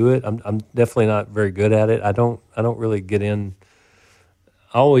how to do it. I'm definitely not very good at it. I don't really get in.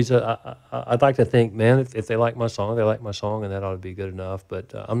 I always I'd like to think, man, if they like my song, they like my song, and that ought to be good enough.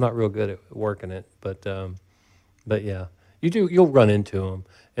 But I'm not real good at working it. But yeah, you'll run into them.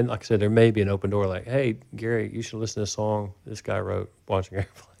 And like I said, there may be an open door like, hey, Gary, you should listen to this song this guy wrote, Watching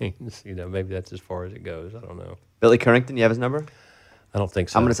Airplanes. Maybe that's as far as it goes. I don't know. Billy Currington, you have his number? I don't think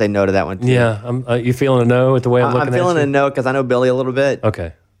so. I'm going to say no to that one, too. Yeah. You feeling a no at the way I'm looking I'm at feeling you? a no because I know Billy a little bit.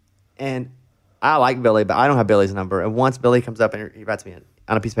 Okay. And I like Billy, but I don't have Billy's number. And once Billy comes up and he writes me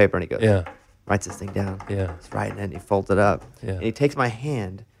on a piece of paper and he goes, Yeah. writes this thing down. Yeah. He's writing it and he folds it up. Yeah. And he takes my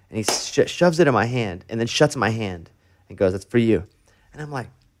hand and he shoves it in my hand and then shuts my hand and goes, "It's for you." And I'm like,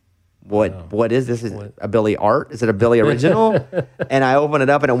 what is this? Is What? it a Billy Art? Is it a Billy original? And I opened it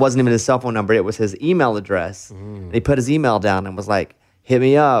up, and it wasn't even his cell phone number. It was his email address. And he put his email down and was like, hit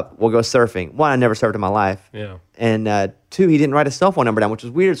me up. We'll go surfing. One, I never surfed in my life. Yeah. And two, he didn't write his cell phone number down, which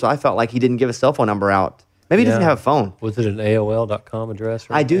was weird. So I felt like he didn't give his cell phone number out. Maybe he doesn't Yeah. have a phone. Was it an AOL.com address?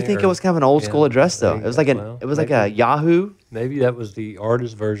 Or I do anything, think or- it was kind of an old school Yeah, address, though. there It was you like go. it was like Maybe- a Yahoo, Maybe that was the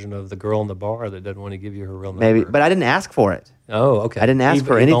artist version of the girl in the bar that doesn't want to give you her real number. maybe. But I didn't ask for it. Oh, okay. I didn't ask He-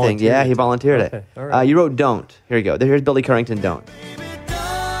 for he anything. Yeah, he volunteered Okay, it. all right. You wrote "Don't." Here you go. Here's Billy Currington. "Don't."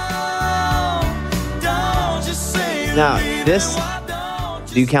 Don't just say Now this.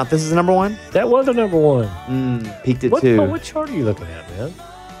 Do you count this as a number one? That was a number one. Peaked at What, two. what chart are you looking at, man?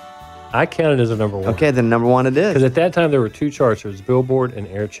 I counted as a number one. Okay, then number one it Because is. at that time, there were two charts. There was Billboard and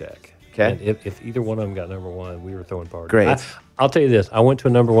Aircheck. Okay. And if either one of them got number one, we were throwing parties. Great. I'll tell you this. I went to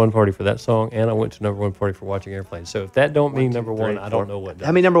a number one party for that song, and I went to a number one party for Watching Airplanes. So if that don't mean number one, I don't know what does.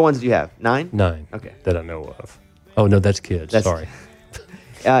 How many number ones do you have? 9. 9. Okay. That I know of. Oh, no, that's kids. That's- Sorry.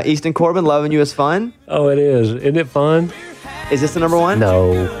 Easton Corbin, "Loving You Is Fun." Oh, it is. Isn't it fun? Is this the number one?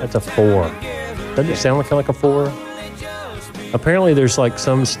 No, that's a 4. Doesn't it sound like a 4? Apparently, there's like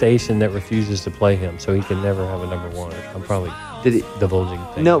some station that refuses to play him, so he can never have a number one. I'm probably Did he? divulging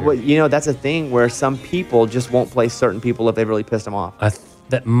things. No, here. but you know that's a thing where some people just won't play certain people if they really pissed them off.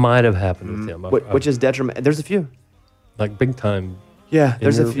 That might have happened with him. Which is detrimental. There's a few. like big time. Yeah,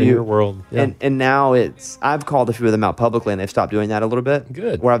 there's in a your, few. in your world. Yeah. And now I've called a few of them out publicly, and they've stopped doing that a little bit.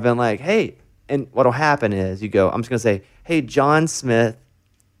 Good. Where I've been like, hey, and what'll happen is I'm just gonna say, hey, John Smith,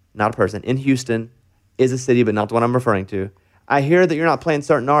 not a person, in Houston, is a city, but not the one I'm referring to. I hear that you're not playing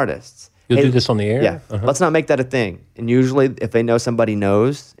certain artists. You'll Hey, do this on the air? Yeah. Uh-huh. Let's not make that a thing. And usually, if they know somebody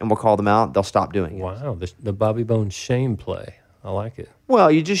knows, and we'll call them out, they'll stop doing it. Wow, the Bobby Bones shame play. I like it. Well,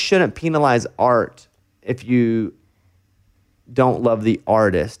 you just shouldn't penalize art if you don't love the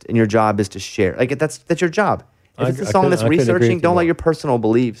artist and your job is to share. Like that's your job. If I- it's a I song couldn't- that's I couldn't agree researching, with you don't let more. your personal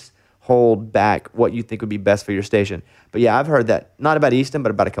beliefs hold back what you think would be best for your station. But yeah, I've heard that not about Easton,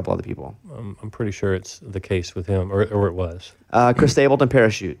 but about a couple other people. I'm pretty sure it's the case with him, or it was. Chris Stapleton,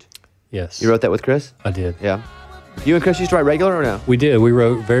 "Parachute." Yes. You wrote that with Chris? I did. Yeah. You and Chris used to write regular or no? We did. We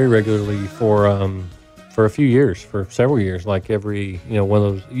wrote very regularly for a few years, for several years. Like every, one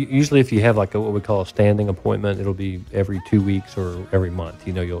of those. Usually, if you have like what we call a standing appointment, it'll be every 2 weeks or every month.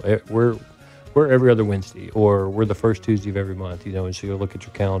 We're every other Wednesday, or we're the first Tuesday of every month. And so you'll look at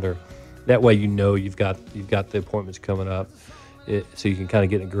your calendar. That way, you've got the appointments coming up, so you can kind of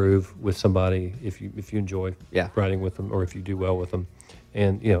get in a groove with somebody if you enjoy Yeah. writing with them, or if you do well with them.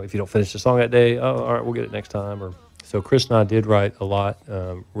 And if you don't finish the song that day, oh, all right, we'll get it next time. Or so Chris and I did write a lot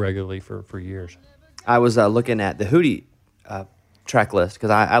regularly for years. I was looking at the Hootie track list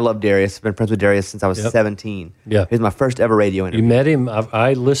because I love Darius. I've been friends with Darius since I was Yep. 17. Yeah. He was my first ever radio You interview. met him.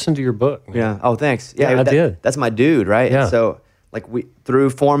 I listened to your book. Man. Yeah. Oh, thanks. Yeah, Yeah, I did. That's my dude, right? Yeah. And so, like, we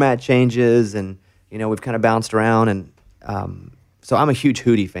through format changes, and we've kind of bounced around, and so I'm a huge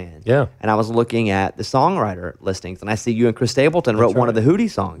Hootie fan. Yeah. And I was looking at the songwriter listings, and I see you and Chris Stapleton wrote one of the Hootie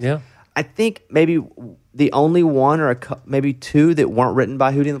songs. Yeah. I think maybe the only one or maybe two that weren't written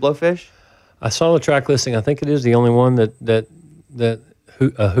by Hootie and the Blowfish. I saw the track listing. I think it is the only one that a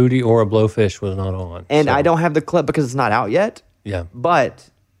Hootie or a Blowfish was not on. And So, I don't have the clip because it's not out yet. Yeah. But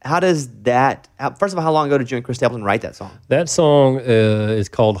how does that? First of all, how long ago did you and Chris Stapleton write that song? That song is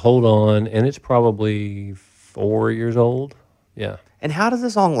called "Hold On," and it's probably 4 years old. Yeah. And how does the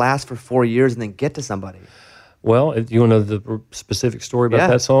song last for 4 years and then get to somebody? Well, if you want to know the specific story about Yeah.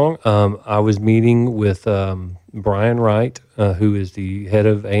 that song, I was meeting with Brian Wright, who is the head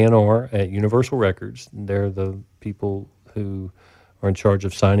of A&R at Universal Records. They're the people who are in charge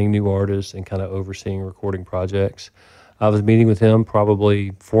of signing new artists and kind of overseeing recording projects. I was meeting with him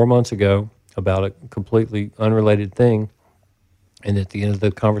probably 4 months ago about a completely unrelated thing. And at the end of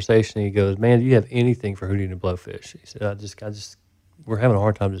the conversation, he goes, "Man, do you have anything for Hootie and the Blowfish?" He said, I just, we're having a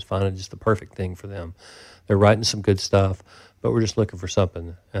hard time just finding just the perfect thing for them. They're writing some good stuff, but we're just looking for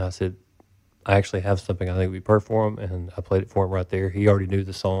something." And I said, "I actually have something I think would be perfect for him." And I played it for him right there. He already knew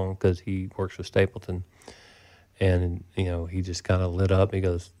the song because he works with Stapleton. And, he just kind of lit up. He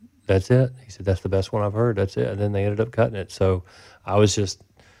goes, "That's it." He said, "That's the best one I've heard. That's it." And then they ended up cutting it. So I was just,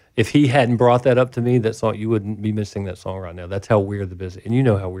 if he hadn't brought that up to me, that song, you wouldn't be missing that song right now. That's how weird the business, and you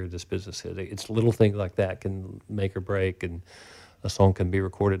know how weird this business is. It's little things like that can make or break, and a song can be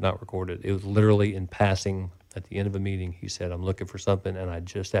recorded, not recorded. It was literally in passing at the end of a meeting. He said, "I'm looking for something," and I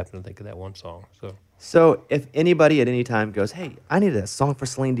just happened to think of that one song. So if anybody at any time goes, "Hey, I need a song for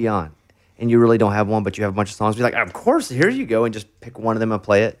Celine Dion," and you really don't have one, but you have a bunch of songs, be like, "Of course, here you go," and just pick one of them and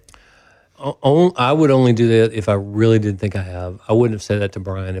play it. I would only do that if I really didn't think I have. I wouldn't have said that to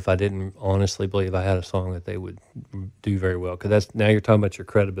Brian if I didn't honestly believe I had a song that they would do very well. Because that's now you're talking about your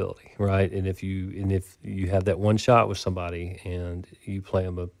credibility, right? And if you have that one shot with somebody and you play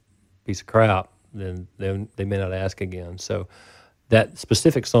them a piece of crap, then they may not ask again. So that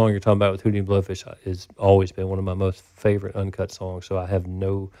specific song you're talking about with Hootie and Blowfish has always been one of my most favorite uncut songs. So I have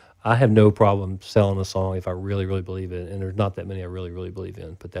no problem selling a song if I really, really believe it. And there's not that many I really, really believe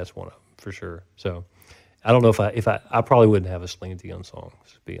in, but that's one of them for sure. So I don't know if I probably wouldn't have a Celine Dion song,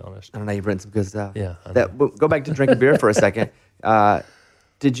 to be honest. I don't know. You've written some good stuff. Yeah. Go back to Drink a Beer for a second.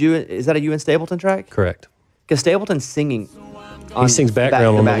 Is that a you and Stapleton track? Correct. Because Stapleton's singing. He sings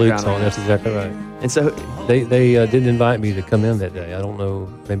background on the Luke song. That's exactly right. And so they didn't invite me to come in that day. I don't know.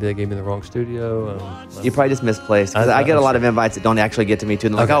 Maybe they gave me the wrong studio. You probably just misplaced. Because I get a lot of invites that don't actually get to me too.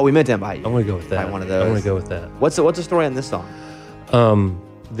 And they're like, oh, we meant to invite you. I'm going to go with that. One of those. I'm going to go with that. What's the story on this song?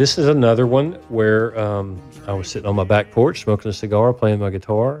 This is another one where I was sitting on my back porch smoking a cigar, playing my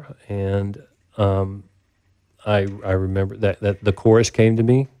guitar, and I remember that the chorus came to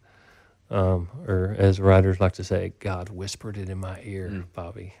me, or as writers like to say, God whispered it in my ear.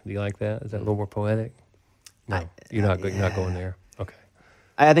 Bobby, do you like that? Is that a little more poetic? No, you're not going there. Okay.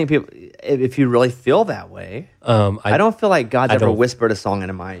 I think people, if you really feel that way, I don't feel like God's ever whispered a song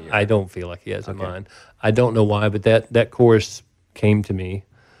into my ear. I don't feel like He has in mine. I don't know why, but that chorus came to me.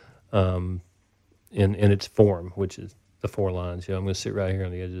 In its form, which is the 4 lines. I'm going to sit right here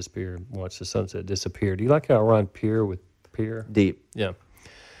on the edge of this pier and watch the sunset disappear. Do you like how I rhyme pier with pier? Deep. Yeah.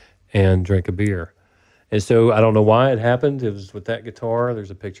 And drink a beer. And so I don't know why it happened. It was with that guitar.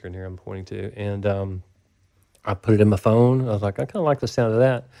 There's a picture in here I'm pointing to. And I put it in my phone. I was like, I kind of like the sound of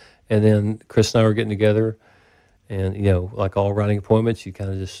that. And then Chris and I were getting together. And, like all writing appointments, you kind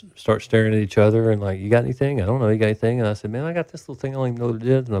of just start staring at each other and like, you got anything? I don't know. You got anything? And I said, man, I got this little thing. I don't even know what it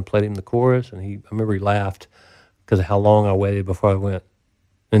is. And I played him the chorus. And I remember he laughed because of how long I waited before I went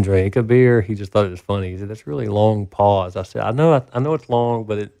and drank a beer. He just thought it was funny. He said, that's a really long pause. I said, I know it's long,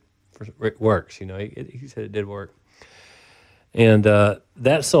 but it works. He said it did work. And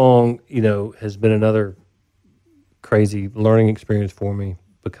that song, has been another crazy learning experience for me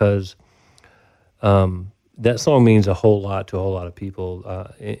because that song means a whole lot to a whole lot of people.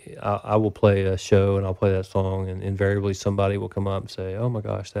 I will play a show and I'll play that song, and invariably somebody will come up and say, "Oh my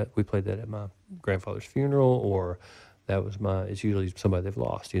gosh, we played that at my grandfather's funeral," or that was it's usually somebody they've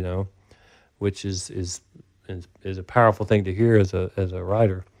lost, which is a powerful thing to hear as a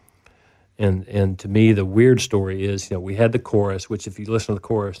writer. And to me, the weird story is, we had the chorus, which if you listen to the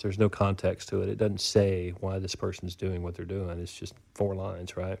chorus, there's no context to it. It doesn't say why this person's doing what they're doing. It's just 4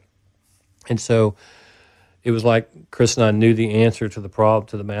 lines, right? And so it was like Chris and I knew the answer to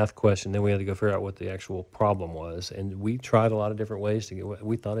the math question. Then we had to go figure out what the actual problem was. And we tried a lot of different ways to get.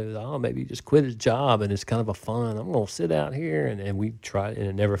 We thought it was, maybe he just quit his job and it's kind of a fun. I'm going to sit out here, and we tried, and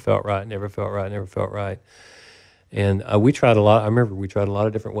it never felt right. And we tried a lot. I remember we tried a lot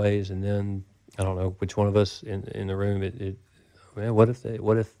of different ways, and then I don't know which one of us in the room. Man, what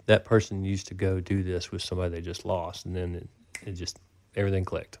if that person used to go do this with somebody they just lost, and then it just everything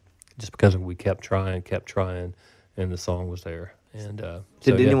clicked. Just because we kept trying, and the song was there. And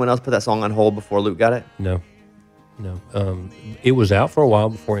did anyone else put that song on hold before Luke got it? No. It was out for a while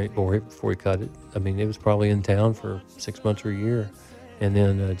before he cut it. I mean, it was probably in town for 6 months or a year, and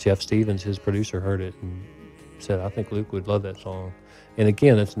then Jeff Stevens, his producer, heard it and said, "I think Luke would love that song." And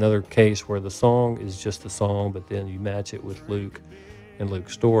again, it's another case where the song is just the song, but then you match it with Luke and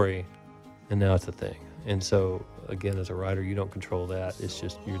Luke's story, and now it's a thing. And so, again, as a writer, you don't control that. It's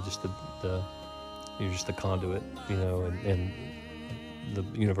just you're just the conduit, and the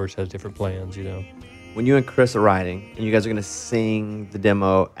universe has different plans, When you and Chris are writing, and you guys are going to sing the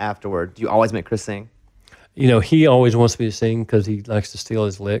demo afterward, do you always make Chris sing? He always wants me to sing because he likes to steal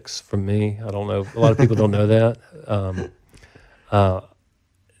his licks from me. I don't know. A lot of people don't know that.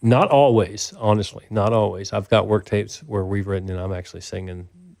 Not always, honestly. Not always. I've got work tapes where we've written and I'm actually singing.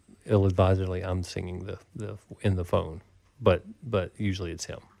 Ill-advisedly, I'm singing the in the phone, but usually it's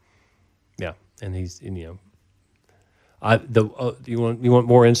him. Yeah, and he's you want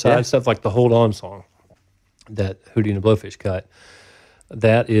more inside stuff like the Hold On song that Hootie and the Blowfish cut.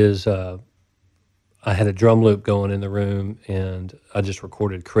 That is. I had a drum loop going in the room, and I just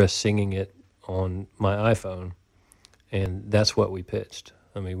recorded Chris singing it on my iPhone, and that's what we pitched.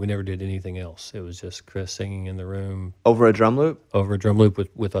 I mean, we never did anything else. It was just Chris singing in the room. Over a drum loop? Over a drum loop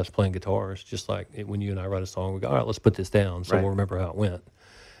with us playing guitars, just like when you and I write a song, we go, all right, let's put this down so we'll remember how it went.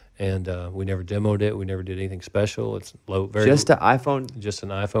 And we never demoed it. We never did anything special. It's low, very just an iPhone? Just an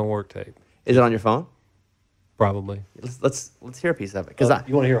iPhone work tape. Is it on your phone? Probably. Let's hear a piece of it because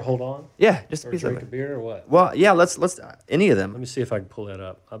You want to hear "Hold On" yeah, just a or piece of "Drink a it. Beer" or what? Well, yeah, let's any of Let them. me see if I can pull that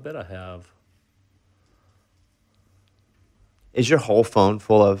up. I bet I have. Is your whole phone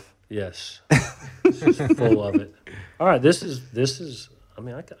full of? Yes, this is full of it. All right, this is. I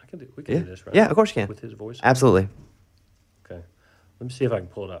mean, I can do. We can Yeah, do this, right? yeah, of course you can. With his voice. Absolutely. Okay. Let me see if I can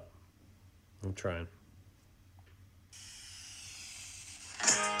pull it up. I'm trying.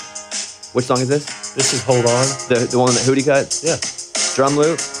 Which song is this? This is "Hold On." The one that Hootie cut? Yeah, Drum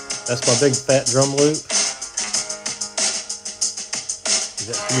loop? that's my big fat drum loop.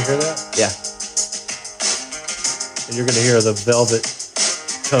 Can you hear that? Yeah. And you're going to hear the velvet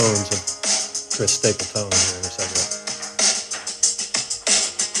tones of Chris Stapleton here in a second.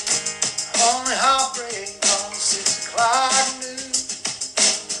 Only heartbreak on 6 o'clock news.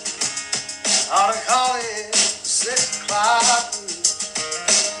 Ought to call it 6 o'clock news.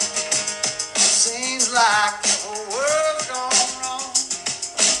 Seems like the whole world's gone wrong.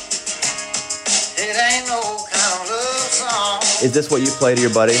 It ain't no kind of love song. Is this what you play to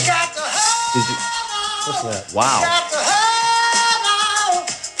your buddy? Got to Did you? What's that? Wow. Got to hold on.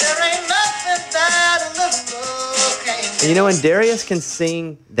 There ain't nothing that a little love can't And you know, and Darius can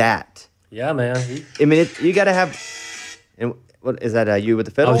sing that. Yeah, man. I mean, you got to have. And what is that? You with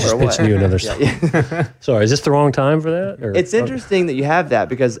the I fiddle was just or what? pitching you another song. Sorry, is this the wrong time for that? Or? It's interesting that you have that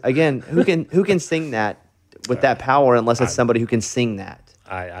because again, who can sing that with that power unless it's somebody who can sing that?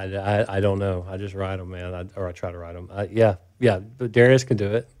 I don't know. I just write them, man. I try to write them. Yeah. But Darius can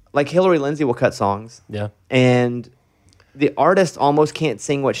do it. Like Hillary Lindsay will cut songs, Yeah. and the artist almost can't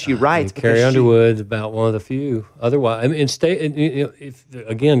sing what she writes. Carrie because Underwood's about one of the few. Otherwise, I mean, if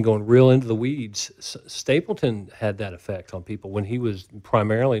again going real into the weeds, Stapleton had that effect on people when he was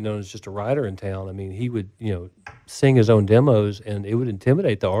primarily known as just a writer in town. I mean, he would sing his own demos, and it would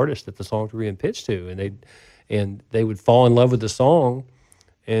intimidate the artist that the songs were being pitched to, and they would fall in love with the song,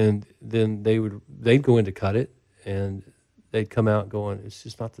 and then they'd go in to cut it, and they'd come out going, it's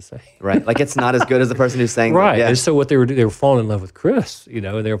just not the same. Right, like it's not as good as the person who's saying Right. Yeah. And so what they were falling in love with Chris, and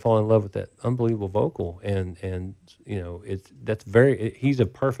they were falling in love with that unbelievable vocal. And he's a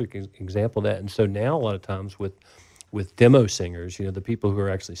perfect example of that. And so now a lot of times with demo singers, the people who are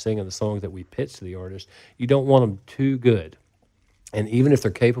actually singing the songs that we pitch to the artist, you don't want them too good. And even if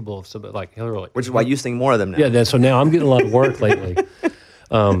they're capable of something like Hillary, Which is why you sing more of them now. yeah, so now I'm getting a lot of work lately.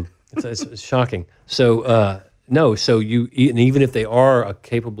 It's shocking. So no, so and even if they are a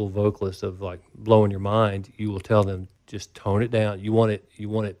capable vocalist of like blowing your mind, you will tell them just tone it down. You want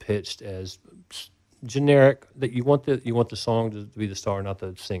it pitched as generic. That you want the song to be the star, not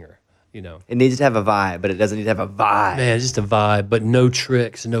the singer. It needs to have a vibe, but it doesn't need to have a vibe. Man, just a vibe, but no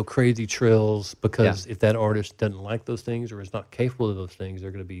tricks, no crazy trills. Because if that artist doesn't like those things or is not capable of those things,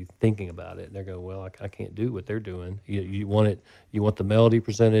 they're going to be thinking about it, and they're going, "Well, I can't do what they're doing." You want it. You want the melody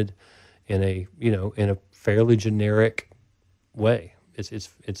presented in a fairly generic way. It's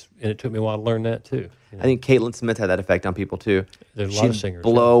and it took me a while to learn that too. I think Caitlin Smith had that effect on people too. There's a lot of singers,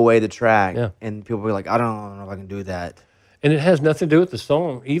 blow away the track, Yeah. and people be like, "I don't know if I can do that." And it has nothing to do with the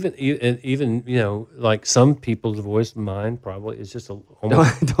song. Even like some people's voice, mine probably is just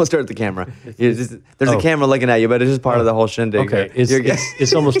almost Don't stare at the camera. There's a camera looking at you, but it's just part of the whole shindig. okay. You're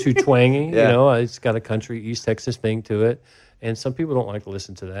It's almost too twangy. Yeah. It's got a country East Texas thing to it, and some people don't like to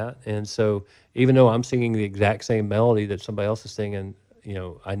listen to that. And so even though I'm singing the exact same melody that somebody else is singing,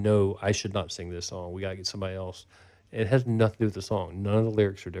 I know I should not sing this song. We got to get somebody else. It has nothing to do with the song. None of the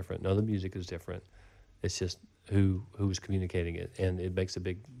lyrics are different. None of the music is different. It's just who's communicating it, and it makes a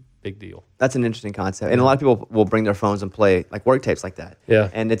big deal. That's an interesting concept, and a lot of people will bring their phones and play like work tapes like that. Yeah.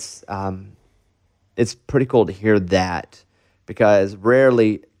 And it's pretty cool to hear that because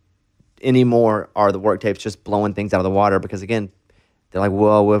rarely anymore are the work tapes just blowing things out of the water because again, they're like,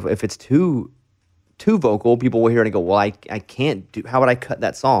 well, if it's too vocal, people will hear it and go, well, I can't do. How would I cut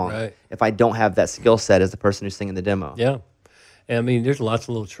that song Right. if I don't have that skill set as the person who's singing the demo? Yeah. And I mean, there's lots of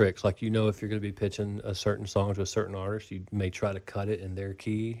little tricks. Like, if you're going to be pitching a certain song to a certain artist, you may try to cut it in their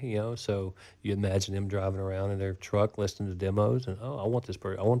key, So you imagine them driving around in their truck listening to demos and, I want this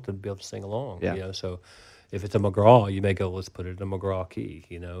person, I want them to be able to sing along, Yeah. So if it's a McGraw, you may go, let's put it in a McGraw key,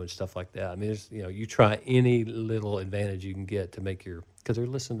 and stuff like that. I mean, there's, you try any little advantage you can get to make because they're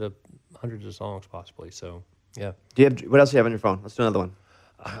listening to hundreds of songs possibly. So, yeah. What else do you have on your phone? Let's do another one.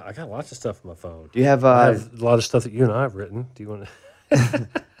 I got lots of stuff on my phone. Do you have? I have a lot of stuff that you and I have written. Do you want to?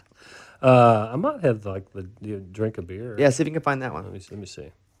 I might have like drink a beer. Yeah, see if you can find that one. Let me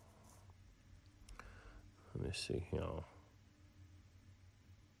see. Let me see.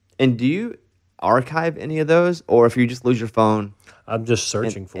 And do you? archive any of those, or if you just lose your phone I'm just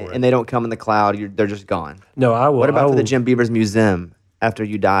searching for it. and they don't come in the cloud, they're just gone. No, I will. What about I for the will- Jim Beavers Museum after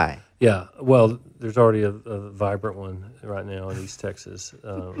you die? Yeah, well, there's already a vibrant one right now in East Texas.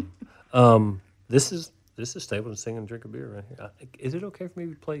 This is Stapleton singing "Drink a Beer" right here. Is it okay for me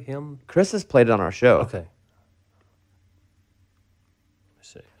to play him? Chris has played it on our show. Okay. Let me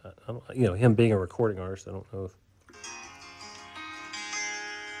see. I don't, you know, him being a recording artist, I don't know if.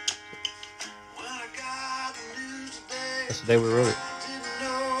 When I got the news today, That's the day we wrote it. I didn't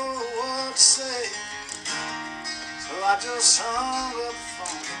know what to say, so I just hung up the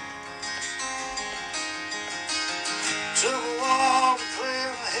phone. Took a walk and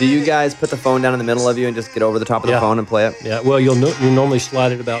cleared my head. Do you guys put the phone down in the middle of you and just get over the top of the Yeah. phone and play it? Yeah, well, you normally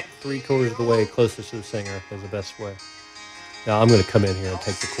slide it about 3/4 of the way closest to the singer is the best way. Now I'm going to come in here and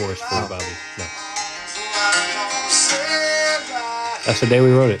take the chorus for you, Bobby. No. So I don't say bye That's the day we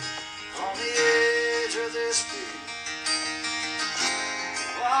wrote it. on the edge of this beat.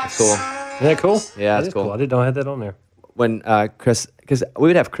 That's cool. Isn't that cool? Yeah, That that's is cool. I didn't know I had that on there. When Chris, because we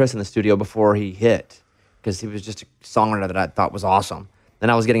would have Chris in the studio before he hit, because he was just a songwriter that I thought was awesome.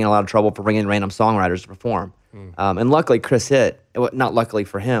 Then I was getting in a lot of trouble for bringing random songwriters to perform. And luckily Chris hit. Not luckily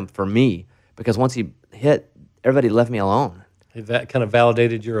for him, for me, because once he hit, everybody left me alone. That kind of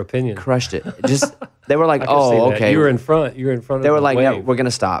validated your opinion. Crushed it. Just they were like, I can see "Oh, that. okay." You were in front. You were in front of They were the like, "No, wave. we're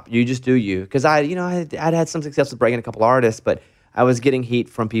gonna stop. You just do you." Because I'd had some success with breaking a couple artists, but I was getting heat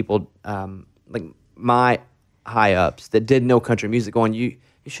from people like my high ups that did know country music, going, "You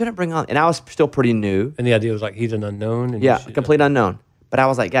shouldn't bring on." And I was still pretty new. And the idea was like he's an unknown. And Yeah, you should- complete unknown. But I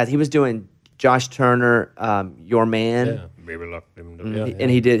was like, guys, he was doing Josh Turner, Your Man. Yeah. Baby lock them down. Yeah,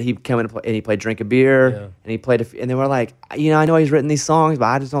 And he came in and he played Drink a Beer, Yeah. and he played, and they were like, I know he's written these songs, but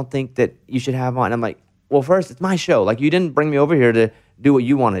I just don't think that you should have on. I'm like, well, first, it's my show. Like, you didn't bring me over here to do what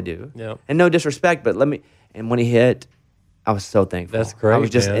you want to do. Yeah. And no disrespect, but and when he hit, I was so thankful. That's great. I was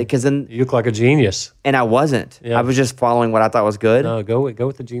just, man. because then, You look like a genius. and I wasn't. Yeah. I was just following what I thought was good. No, go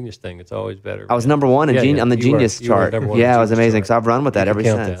with the genius thing. It's always better. I was man. number one in Yeah, on the you were- Genius you were chart. number one on Yeah, the it was Genius amazing. chart. So I've run with You that can ever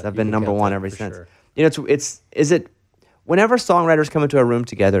count since. that. I've You been can number count one that ever for since. sure. You know, is it whenever songwriters come into a room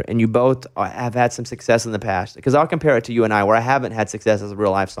together and you both have had some success in the past? Because I'll compare it to you and I, where I haven't had success as a real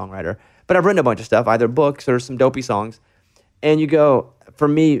life songwriter, but I've written a bunch of stuff, either books or some dopey songs. And you go, for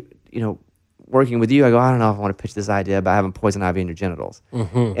me, working with you, I go, I don't know if I want to pitch this idea about having poison ivy in your genitals.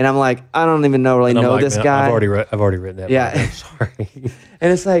 And I'm like, I don't even really And I'm know like, this man, guy. I've already written that. Yeah. I'm sorry.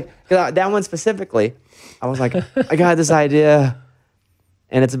 And it's like, 'cause that one specifically, I was like, I got this idea,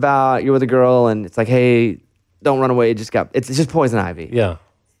 and it's about you're with a girl, and it's like, hey, don't run away. It's just poison ivy. Yeah.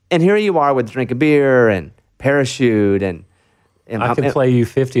 And here you are with Drink a Beer and Parachute, and I can play you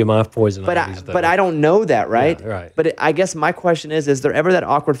 50 of my poison But ivies, though. but I don't know that, right? Yeah, right. But I guess my question is there ever that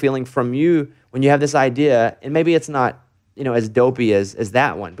awkward feeling from you when you have this idea, and maybe it's not as dopey as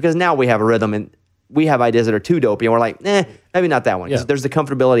that one, because now we have a rhythm and we have ideas that are too dopey, and we're like, maybe not that one. 'Cause Yeah. there's the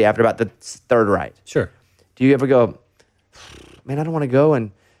comfortability after about the third right. Sure. Do you ever go, man, I don't want to go,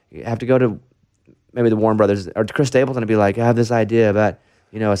 and you have to go to maybe the Warren Brothers or Chris Stapleton and be like, I have this idea about,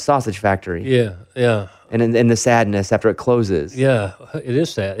 a sausage factory. Yeah. Yeah. And in the sadness after it closes. Yeah. It is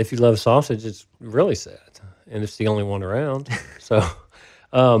sad. If you love sausage, it's really sad, and it's the only one around. So,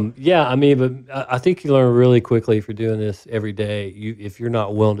 yeah. I mean, but I think you learn really quickly if you're doing this every day. If you're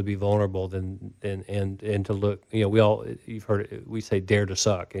not willing to be vulnerable, then and to look. You've heard it. We say dare to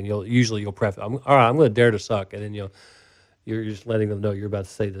suck, and you'll preface. All right, I'm going to dare to suck, and then you're just letting them know you're about to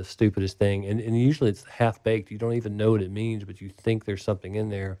say the stupidest thing, and usually it's half baked. You don't even know what it means, but you think there's something in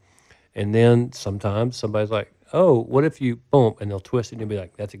there, and then sometimes somebody's like, "Oh, what if you boom?" and they'll twist it, and you'll be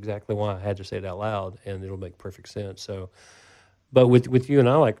like, "That's exactly why I had to say it out loud," and it'll make perfect sense. So, but with you and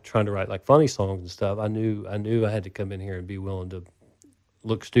I, like trying to write like funny songs and stuff, I knew I had to come in here and be willing to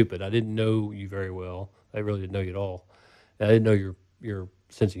look stupid. I didn't know you very well. I really didn't know you at all. I didn't know your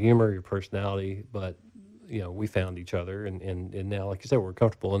sense of humor, your personality, but we found each other, and now, like you said, we're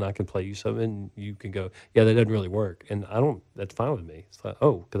comfortable, and I can play you something, and you can go, yeah, that doesn't really work, and that's fine with me. It's like,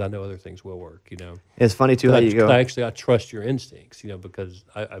 because I know other things will work, It's funny too how you go. I trust your instincts, because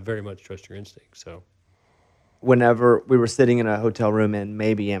I very much trust your instincts. So Whenever we were sitting in a hotel room in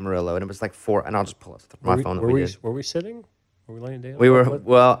maybe Amarillo, and it was like 4, and I'll just pull up my phone that we did. Were we sitting? Were we laying down? We were, What?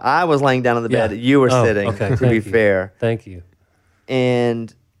 well, I was laying down on the bed. Yeah. You were Oh, sitting, okay, to thank be you. fair. Thank you.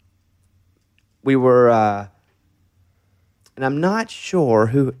 And we were, and I'm not sure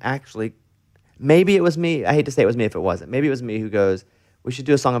who actually, maybe it was me. I hate to say it was me if it wasn't. Maybe it was me who goes, we should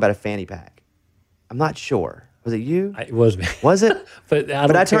do a song about a fanny pack. I'm not sure. Was it you? It was me. Was it? But I,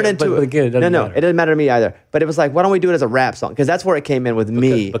 But don't I turned care. into But again, it doesn't no, matter. it doesn't matter to me either. But it was like, why don't we do it as a rap song? Because that's where it came in with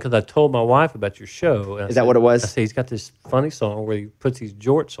me. Because I told my wife about your show. And I Is that said- what it was? I said, he's got this funny song where he puts these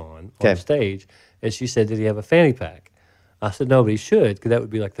jorts on Okay. stage. And she said, did he have a fanny pack? I said, no, but he should, because that would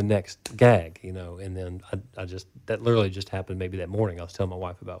be like the next gag, you know. And then I just, that literally just happened maybe that morning. I was telling my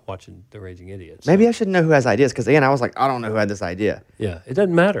wife about watching The Raging Idiots. Maybe I should know who has ideas. Because again, I was like, I don't know who had this idea. Yeah, it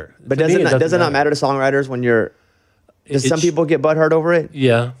doesn't matter. But To me, does it not matter to songwriters when you're? Does some people get butthurt over it?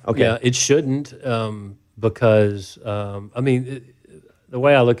 Yeah. Okay. Yeah, it shouldn't, because I mean, the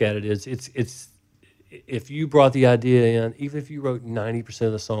way I look at it is, it's if you brought the idea in, even if you wrote 90%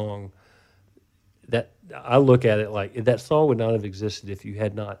 of the song, that I look at it like that song would not have existed if you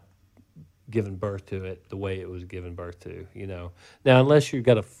had not given birth to it the way it was given birth to. You know, now unless you've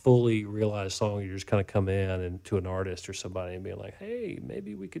got a fully realized song, you just kind of come in and to an artist or somebody and be like, hey,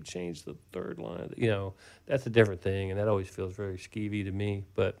 maybe we could change the third line. You know, that's a different thing, and that always feels very skeevy to me.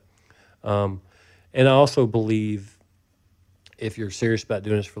 But and I also believe if you're serious about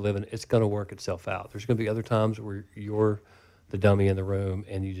doing this for a living, it's going to work itself out. There's going to be other times where you're the dummy in the room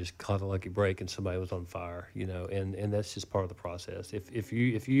and you just caught a lucky break and somebody was on fire, you know, and that's just part of the process. If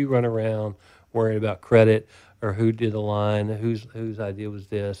you run around worrying about credit or who did the line, whose idea was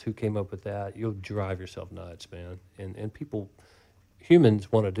this, who came up with that, you'll drive yourself nuts, man. And people,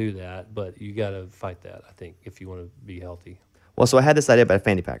 humans want to do that, but you got to fight that, I think, if you want to be healthy. Well, so I had this idea about a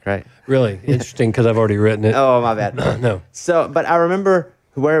fanny pack, right? Really interesting, because I've already written it. Oh, my bad. No. So, but I remember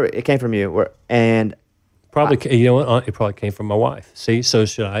where it came from you, and Probably, you know what? It probably came from my wife. See, so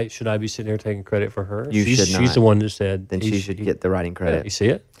should I be sitting here taking credit for her? You should not. She's the one that said. then she should get the writing Yeah, credit. you see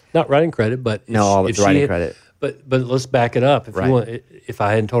it? Not writing credit, but No, all if the writing she- credit. But let's back it up. If Right. you want, if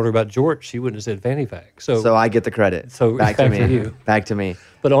I hadn't told her about George, she wouldn't have said fanny pack. So I get the credit. So back to back me. to you. Back to me.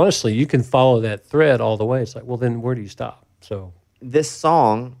 But honestly, you can follow that thread all the way. It's like, well, then where do you stop? So This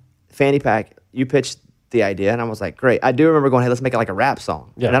song, Fanny Pack, you pitched the idea, and I was like, great. I do remember going, hey, let's make it like a rap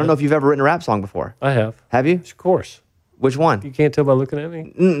song. Yeah. And I don't know if you've ever written a rap song before. I have, Have you? of course. Which one? You can't tell by looking at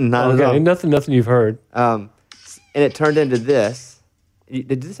me. Not at all. Nothing you've heard. And it turned into this.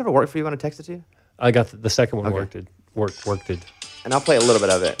 Did this ever work for you when I texted you? I got the second one Okay. worked it. And I'll play a little bit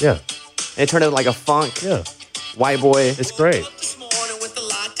of it. Yeah, And it turned into like a funk, yeah. white boy. It's great. This morning with a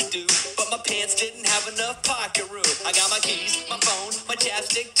lot to do, but my pants didn't have enough pocket room. I got my keys, my phone, my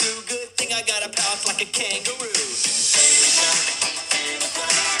chapstick too. Good thing I got a pouch like a kangaroo.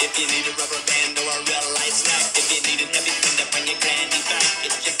 If you need a rubber band or a real light snack, if you need an EpiPen to bring your granny back,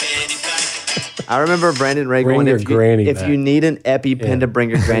 it's your fanny pack. I remember Brandon Ray Bring going, your if granny you back." need an EpiPen Yeah. to bring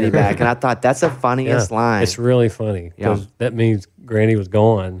your granny back. And I thought, that's the funniest line. It's really funny Yeah. because that means Granny was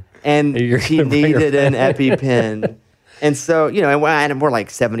gone. And You're he gonna bring her needed an back. EpiPen. And so, you know, and we're like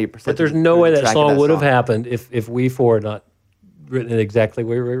 70%. But there's no way that song would have happened if we four had not written it exactly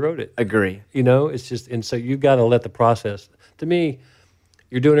where we wrote it. Agree. You know, it's just, and so you got to let the process. To me,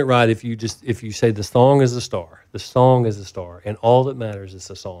 you're doing it right if you say the song is the star. The song is the star, and all that matters is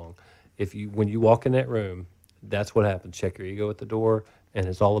the song. When you walk in that room, that's what happens. Check your ego at the door, and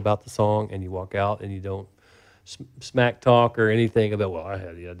it's all about the song. And you walk out, and you don't smack talk or anything about, well, I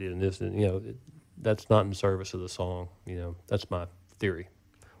had the idea and this, and you know, that's not in service of the song. You know, that's my theory.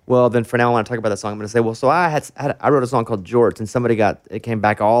 Well, then for now, I want to talk about that song. I'm going to say, well, so I wrote a song called George, and somebody it came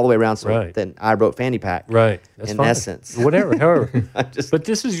back all the way around. So Right. then I wrote Fanny Pack. Right. That's In fine. essence. Whatever. However. But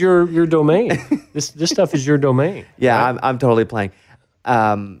this is your domain. This stuff is your domain. Yeah, I'm totally playing.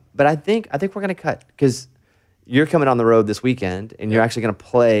 But I think we're going to cut because you're coming on the road this weekend, and you're actually going to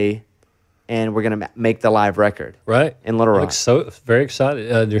play, and we're going to make the live record. Right. In Little I'm Rock. so very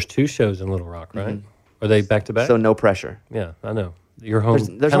excited. There's 2 shows in Little Rock, right? Are they back to back? So no pressure. Yeah, I know. Your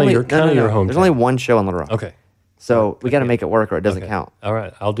home. There's only your home. There's only one show in Little Rock. Okay. So we got to make it work, or it doesn't Okay. count. All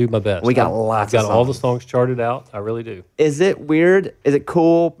right. I'll do my best. We got I've lots got of all the songs. songs charted out. I really do. Is it weird? Is it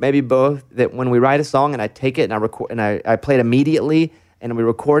cool? Maybe both. That when we write a song and I take it and I record and I play it immediately and we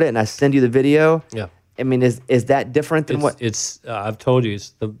record it and I send you the video. Yeah. I mean, is that different than what? It's I've told you,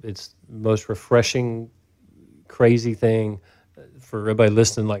 it's the most refreshing, crazy thing for everybody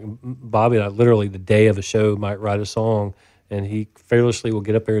listening. Like Bobby and I, literally the day of a show, might write a song, and he fearlessly will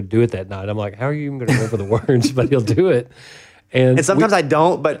get up there and do it that night. I'm like, how are you even going to remember the words? But he'll do it. And sometimes I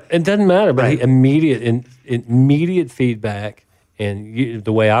don't, but it doesn't matter. But Right. he, immediate feedback, and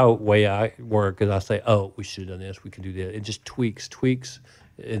the way I work is I say, oh, we should have done this. We can do that. It just tweaks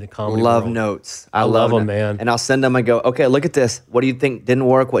in the comedy love world. notes. I love 'em, no- man. And I'll send them and go, okay, look at this. What do you think didn't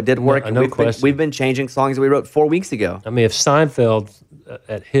work? What did work? no we've question. we've been changing songs that we wrote 4 weeks ago. I mean, if Seinfeld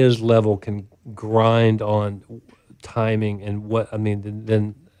at his level can grind on timing and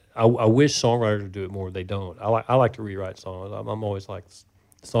then I wish songwriters would do it more. They don't. I like to rewrite songs. I'm always like,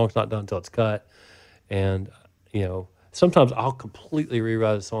 the song's not done until it's cut, and sometimes I'll completely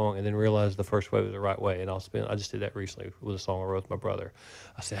rewrite a song and then realize the first way was the right way, and I just did that recently with a song I wrote with my brother.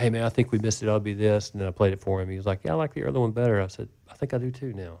 I said, hey man, I think we missed it. I'll be this, and then I played it for him. He was like, yeah, I like the other one better. I said, I think I do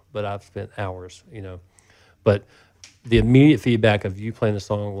too now, but I've spent hours, But the immediate feedback of you playing a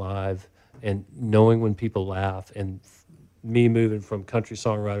song live and knowing when people laugh, and me moving from country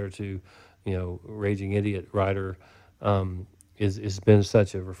songwriter to, raging idiot writer, has been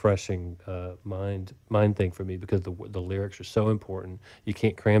such a refreshing mind thing for me, because the lyrics are so important. You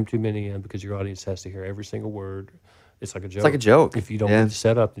can't cram too many in because your audience has to hear every single word. It's like a joke. It's like a joke. If you don't get the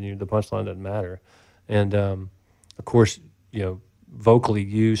setup, then the punchline doesn't matter. And of course, vocally,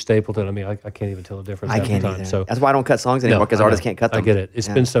 you Stapleton. I mean, I can't even tell the difference. I can't time. either. So that's why I don't cut songs anymore, because artists can't cut them. I get it. It's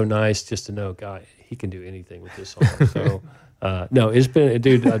been so nice just to know, guy, he can do anything with this song. So no, it's been,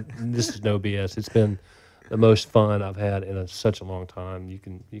 dude. This is no BS. It's been the most fun I've had in such a long time. You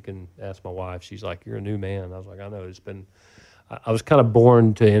can ask my wife. She's like, "You're a new man." I was like, "I know." It's been. I was kind of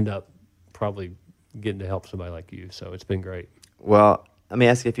born to end up probably getting to help somebody like you. So it's been great. Well, let me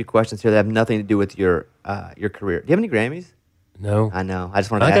ask you a few questions here that have nothing to do with your career. Do you have any Grammys? No. I know. I just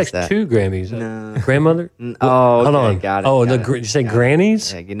wanted to I ask got that. 2 Grammys. No. Grandmother? Oh, okay, hold on. got it. Oh, got it, you say got it.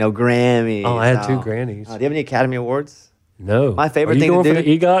 grannies? Yeah, Grammys. Oh, I had 2 grannies. Do you have any Academy Awards? No. My favorite Are you thing going to for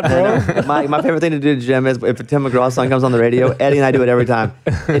do. the EGOT, bro? my favorite thing to do to Jim is if a Tim McGraw song comes on the radio, Eddie and I do it every time.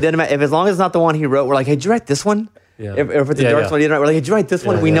 It doesn't matter if, as long as it's not the one he wrote, we're like, "Hey, did you write this one?" Yeah. If it's a dark one he didn't write, we're like, "Hey, did you write this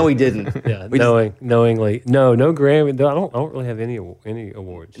one?" We know he didn't. Yeah, We just- knowingly. No Grammy. No, I don't really have any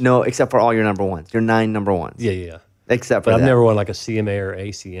awards. no, except for all your number ones. Your 9 number ones. Yeah. Except for But I've that. never won like a CMA or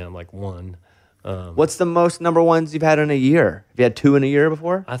ACM, like one. What's the most number ones you've had in a year? Have you had 2 in a year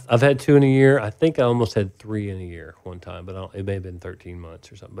before? I've had 2 in a year. I think I almost had 3 in a year one time, but it may have been 13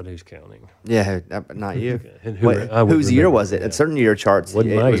 months or something. But who's counting? Yeah, not you. And Wait, whose year was it? Yeah. At certain year charts,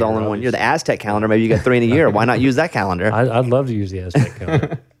 Wasn't it my was all year, in 1 year. The obviously. Aztec calendar, maybe you got 3 in a year. Why not use that calendar? I'd love to use the Aztec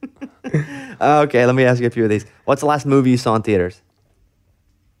calendar. Okay, let me ask you a few of these. What's the last movie you saw in theaters?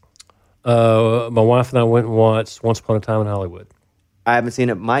 My wife and I went and watched Once Upon a Time in Hollywood. I haven't seen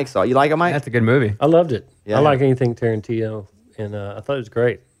it. Mike saw it. You like it, Mike? That's a good movie. I loved it. Yeah. I like anything Tarantino, and I thought it was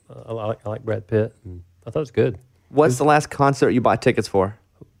great. I like Brad Pitt, and I thought it was good. What's the last concert you bought tickets for?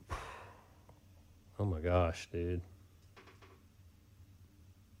 Oh my gosh, dude.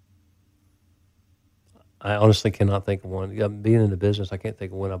 I honestly cannot think of one. Yeah, being in the business, I can't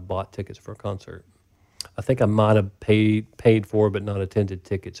think of when I bought tickets for a concert. I think I might have paid for but not attended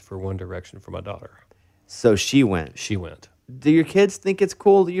tickets for One Direction for my daughter. So she went. She went. Do your kids think it's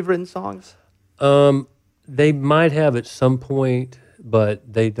cool that you've written songs? They might have at some point,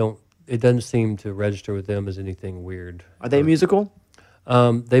 but they don't. It doesn't seem to register with them as anything weird. Are they musical?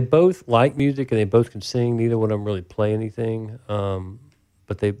 They both like music and they both can sing. Neither one of them really play anything.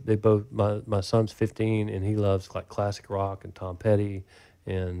 But they both. My son's 15 and he loves like classic rock and Tom Petty,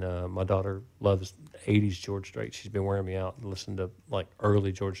 and my daughter loves 80s George Strait. She's been wearing me out and listening to like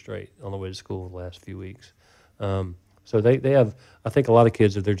early George Strait on the way to school the last few weeks. So they have. I think a lot of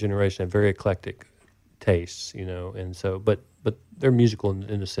kids of their generation have very eclectic tastes, and so but they're musical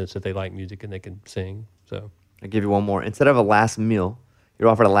in the sense that they like music and they can sing. So I'll give you one more. Instead of a last meal, you're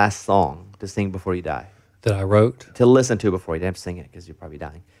offered a last song to sing before you die. that I wrote. To listen to before you die. You don't have to sing it because you're probably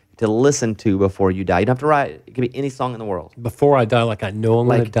dying. To listen to before you die. You don't have to write it. It could be any song in the world. Before I die, like I know I'm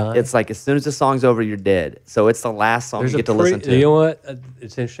going to die. It's like as soon as the song's over, you're dead. So it's the last song you get to listen to. You know what?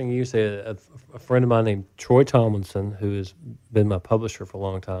 It's interesting you say it. A friend of mine named Troy Tomlinson, who has been my publisher for a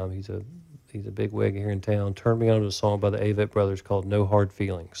long time, he's a big wig here in town, turned me on to a song by the Avett Brothers called No Hard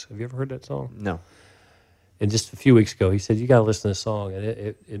Feelings. Have you ever heard that song? No. And just a few weeks ago, he said, you got to listen to this song. And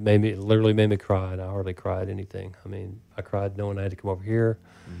it literally made me cry, and I hardly cried anything. I mean, I cried knowing I had to come over here.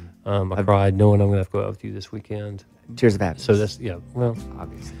 I cried knowing I'm going to have to go out with you this weekend. Tears of happiness. So that's, well,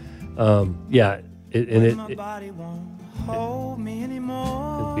 obviously. yeah. It's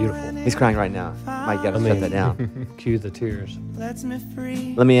beautiful. He's crying right now. Mike, got to shut that down. Cue the tears. Lets me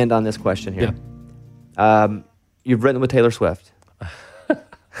free. Let me end on this question here. You've written with Taylor Swift. I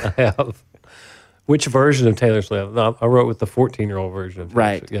have. Which version of Taylor Swift? No, I wrote with the 14-year-old version of Taylor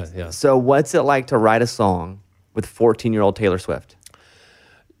Right. Swift. Yeah. So what's it like to write a song with 14-year-old Taylor Swift?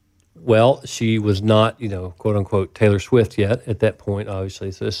 Well, she was not, quote unquote, Taylor Swift yet at that point,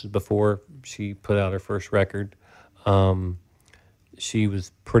 obviously. So this is before she put out her first record. She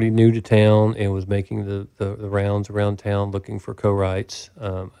was pretty new to town and was making the rounds around town looking for co-writes.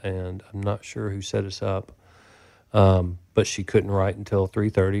 And I'm not sure who set us up. But she couldn't write until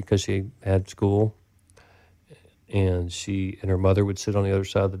 3:30 because she had school. and her mother would sit on the other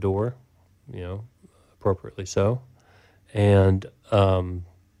side of the door, appropriately so. And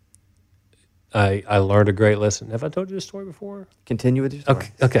I learned a great lesson. Have I told you this story before? Continue with your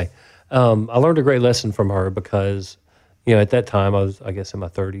story. Okay. I learned a great lesson from her because, at that time I was, I guess, in my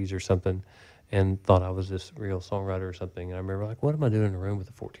 30s or something, and thought I was this real songwriter or something. And I remember, like, what am I doing in a room with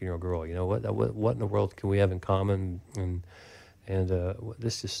a 14-year-old girl? What in the world can we have in common? And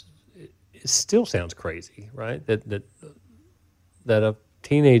this just it still sounds crazy, right? That a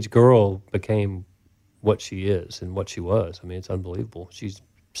teenage girl became what she is and what she was. I mean, it's unbelievable. She's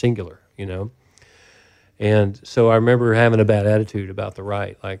singular, And so I remember having a bad attitude about the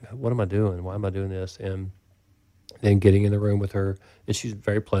right, like, what am I doing? Why am I doing this? And then getting in the room with her, and she's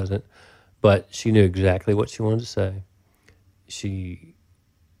very pleasant, but she knew exactly what she wanted to say. She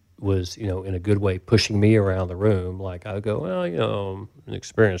was, in a good way, pushing me around the room. Like, I would go, well, an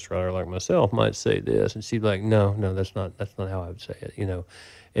experienced writer like myself might say this, and she'd be like, no, that's not how I would say it,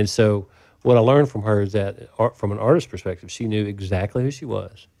 And so what I learned from her is that from an artist's perspective, she knew exactly who she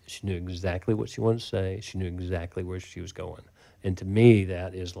was. She knew exactly what she wanted to say. She knew exactly where she was going. And to me,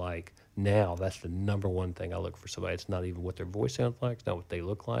 that is like, now that's the number one thing I look for somebody. It's not even what their voice sounds like. It's not what they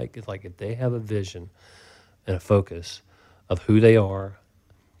look like. It's like if they have a vision and a focus of who they are,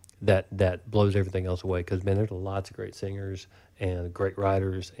 that blows everything else away. Because, man, there's lots of great singers and great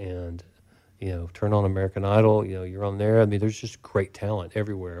writers, and turn on American Idol, you're on there. I mean, there's just great talent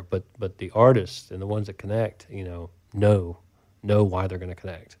everywhere. But the artists and the ones that connect, know why they're going to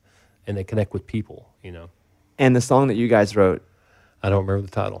connect, and they connect with people. And the song that you guys wrote, I don't remember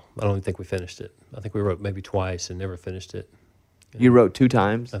the title. I don't even think we finished it. I think we wrote maybe twice and never finished it. you wrote 2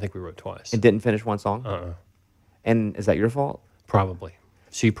 times I think we wrote twice. and didn't finish one song. And is that your fault? Probably.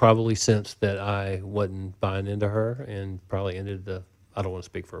 She probably sensed that I wasn't buying into her, and probably ended I don't want to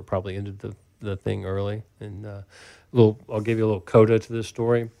speak for her, probably ended the thing early. And I'll give you a little coda to this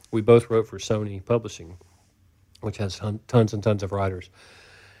story. We both wrote for Sony Publishing, which has tons and tons of writers.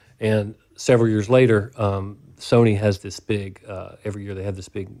 And several years later, Sony has this big, every year they have this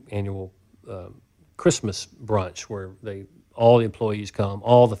big annual Christmas brunch where all the employees come,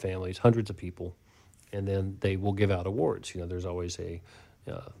 all the families, hundreds of people, and then they will give out awards. There's always a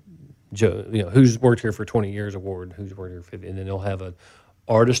who's worked here for 20 years award, who's worked here for 50, and then they'll have an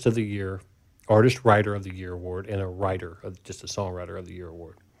Artist of the Year, Artist Writer of the Year award, and just a Songwriter of the Year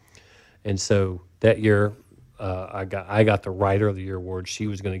award. And so that year, I got the Writer of the Year award. She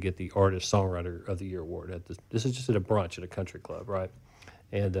was going to get the Artist Songwriter of the Year award. This is just at a brunch at a country club, right?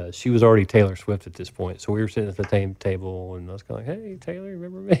 And she was already Taylor Swift at this point. So we were sitting at the same table, and I was kind of like, hey, Taylor,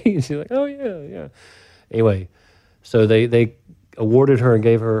 remember me? And she's like, oh, yeah. Anyway, so they awarded her and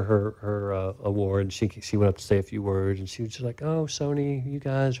gave her her award. And she went up to say a few words, and she was just like, oh, Sony, you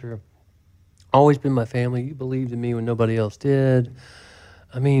guys are always been my family. You believed in me when nobody else did.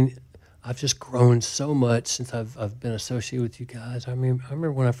 I mean, I've just grown so much since I've been associated with you guys. I mean, I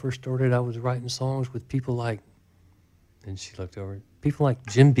remember when I first started, I was writing songs with people like, and she looked over, people like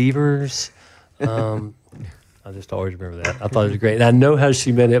Jim Beavers. I just always remember that. I thought it was great. And I know how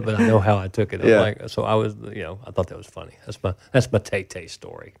she meant it, but I know how I took it. Yeah. So I was, I thought that was funny. That's my Tay-Tay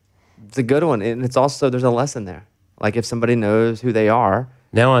story. It's a good one, and it's also, there's a lesson there. Like, if somebody knows who they are,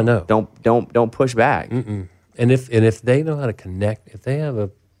 Now I know. don't push back. Mm-mm. And if they know how to connect, if they have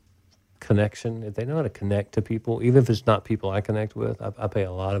a connection, if they know how to connect to people, even if it's not people I connect with, I pay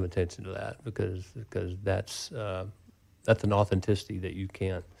a lot of attention to that because that's an authenticity that you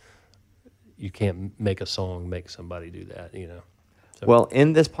can't make a song make somebody do that, So, Well,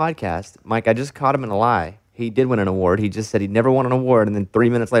 in this podcast, Mike, I just caught him in a lie. He did win an award. He just said he never won an award, and then 3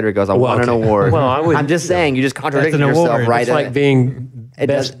 minutes later he goes, I won an award. Well, I wouldn't- I'm just saying, you just contradicted that's an yourself award. right It's like being It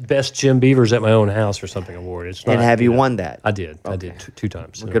best Jim Beavers at my own house or something award. It's not. And have you won that? I did. I Okay. did two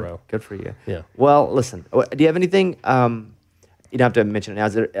times in a Good, row. good for you. Yeah. Well, listen, do you have anything, you don't have to mention it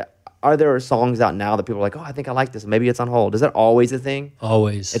now. Are there songs out now that people are like, oh, I think I like this, maybe it's on hold? Is that always a thing?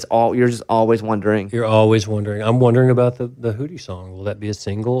 Always. You're just always wondering. You're always wondering. I'm wondering about the Hootie song. Will that be a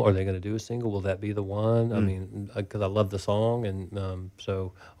single? Are they going to do a single? Will that be the one? I mean, because I love the song, and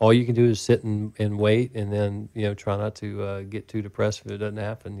so all you can do is sit and wait, and then try not to get too depressed if it doesn't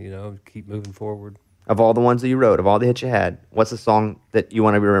happen. Keep moving forward. Of all the ones that you wrote, of all the hits you had, what's the song that you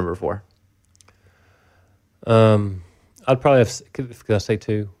want to be remembered for? I'd probably have. Could I say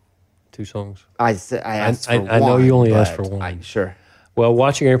two songs? I asked for one. I know you only asked but for one. Sure. Well,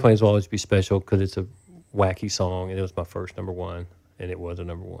 Watching Airplanes will always be special because it's a wacky song, and it was my first number one, and it was a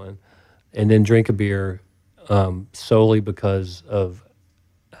number one. And then Drink a Beer, solely because of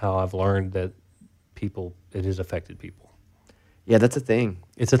how I've learned that it has affected people. Yeah, that's a thing.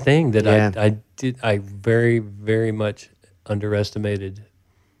 It's a thing that Yeah. I very, very much underestimated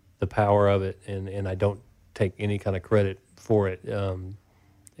the power of it, and I don't take any kind of credit for it.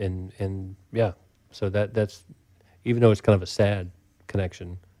 And yeah, so that's, even though it's kind of a sad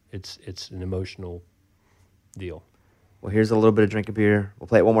connection, it's an emotional deal. Well, here's a little bit of drink of beer. We'll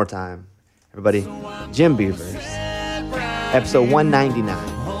play it one more time. Everybody, Jim Beavers, episode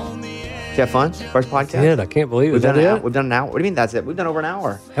 199. Did you have fun? First podcast? Yeah, I can't believe it. We've Is done that an hour. it? We've done an hour. What do you mean that's it? We've done over an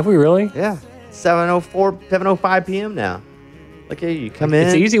hour. Have we really? Yeah. 7:05 p.m. now. Look at you. Come in.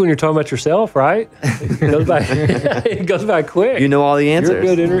 It's easy when you're talking about yourself, right? It goes by, it goes by quick. You know all the answers.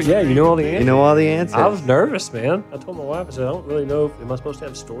 You're a good yeah, you know all the answers. You know all the answers. I was nervous, man. I told my wife, I said, I don't really know am I supposed to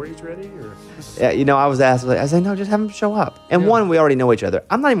have stories ready or? Yeah, you know, I was asked, I said, no, just have them show up. And one, we already know each other.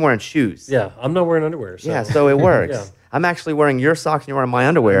 I'm not even wearing shoes. Yeah, I'm not wearing underwear. So. Yeah, so it works. Yeah. I'm actually wearing your socks and you're wearing my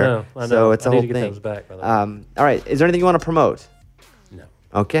underwear. I know. So it's I a need whole to get thing. those back, by the way. All right. Is there anything you want to promote? No.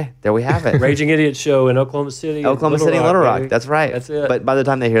 Okay, there we have it. Raging Idiot show in Oklahoma City. Oklahoma City and Little Rock. baby. That's right. That's it. But by the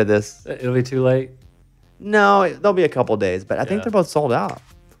time they hear this, It'll be too late. no, there'll be a couple days. But I think Yeah. they're both sold out.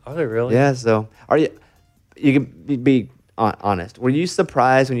 Are they really? Yeah. So are you? You can be honest. Were you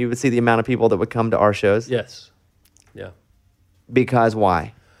surprised when you would see the amount of people that would come to our shows? Yes. Yeah. Because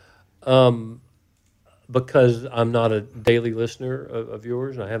why? Because I'm not a daily listener of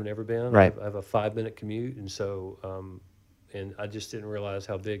yours, and I haven't ever been. Right. I have a 5-minute commute, and so, and I just didn't realize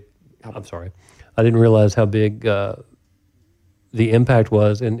how big. I'm sorry, I didn't realize how big the impact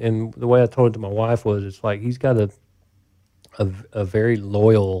was, and the way I told it to my wife was, it's like he's got a very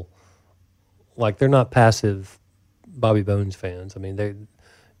loyal, like they're not passive Bobby Bones fans. I mean,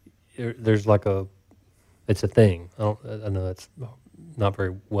 there's like it's a thing. I know that's not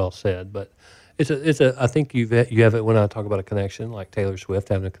very well said, but. I think you have it when I talk about a connection, like Taylor Swift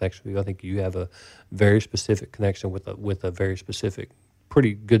having a connection with you. I think you have a very specific connection with a very specific,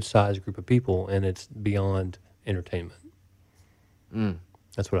 pretty good sized group of people, and it's beyond entertainment.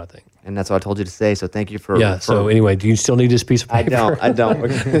 That's what I think. And that's what I told you to say. So thank you for. So anyway, do you still need this piece of paper? I don't.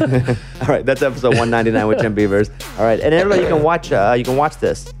 All right, that's episode 199 with Jim Beavers. All right, and everybody, you can watch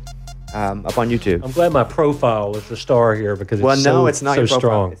this. Up on YouTube. I'm glad my profile was the star here because Well, it's no, so, it's not so your profile.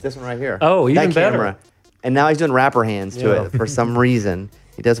 strong. It's this one right here. Oh, even that better. camera. And now he's doing rapper hands to Yeah. it for some reason.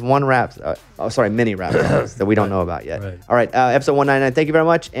 He does mini rap songs that we don't know about yet. Right. All right, episode 199. Thank you very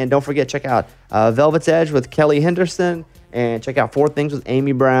much. And don't forget, check out Velvet's Edge with Kelly Henderson. And check out 4 Things with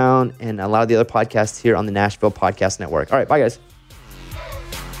Amy Brown and a lot of the other podcasts here on the Nashville Podcast Network. All right, bye, guys.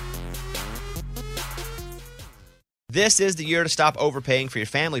 This is the year to stop overpaying for your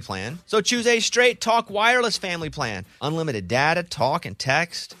family plan. So choose a Straight Talk Wireless family plan. Unlimited data, talk, and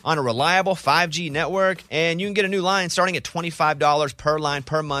text on a reliable 5G network. And you can get a new line starting at $25 per line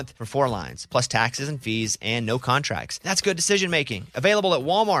per month for 4 lines, plus taxes and fees and no contracts. That's good decision making. Available at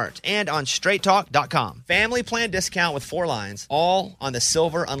Walmart and on straighttalk.com. Family plan discount with 4 lines, all on the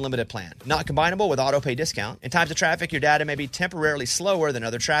Silver Unlimited plan. Not combinable with auto pay discount. In times of traffic, your data may be temporarily slower than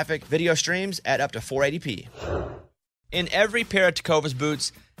other traffic. Video streams at up to 480p. In every pair of Tecovas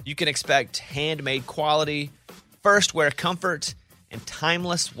boots, you can expect handmade quality, first wear comfort, and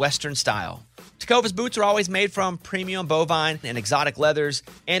timeless Western style. Tecovas boots are always made from premium bovine and exotic leathers,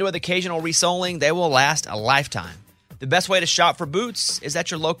 and with occasional resoling, they will last a lifetime. The best way to shop for boots is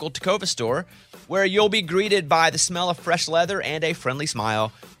at your local Tecovas store, where you'll be greeted by the smell of fresh leather and a friendly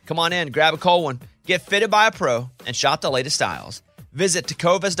smile. Come on in, grab a cold one, get fitted by a pro, and shop the latest styles. Visit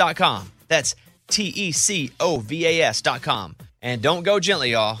Tecovas.com. That's TECOVAS.com. And don't go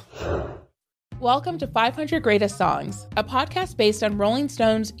gently, y'all. Welcome to 500 Greatest Songs, a podcast based on Rolling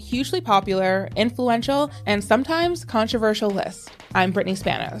Stone's hugely popular, influential, and sometimes controversial list. I'm Brittany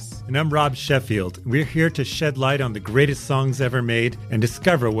Spanos. And I'm Rob Sheffield. We're here to shed light on the greatest songs ever made and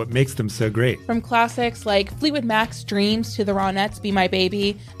discover what makes them so great. From classics like Fleetwood Mac's Dreams to the Ronettes' Be My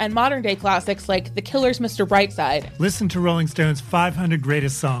Baby, and modern-day classics like The Killers' Mr. Brightside. Listen to Rolling Stone's 500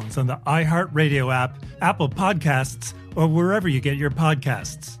 Greatest Songs on the iHeartRadio app, Apple Podcasts, or wherever you get your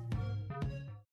podcasts.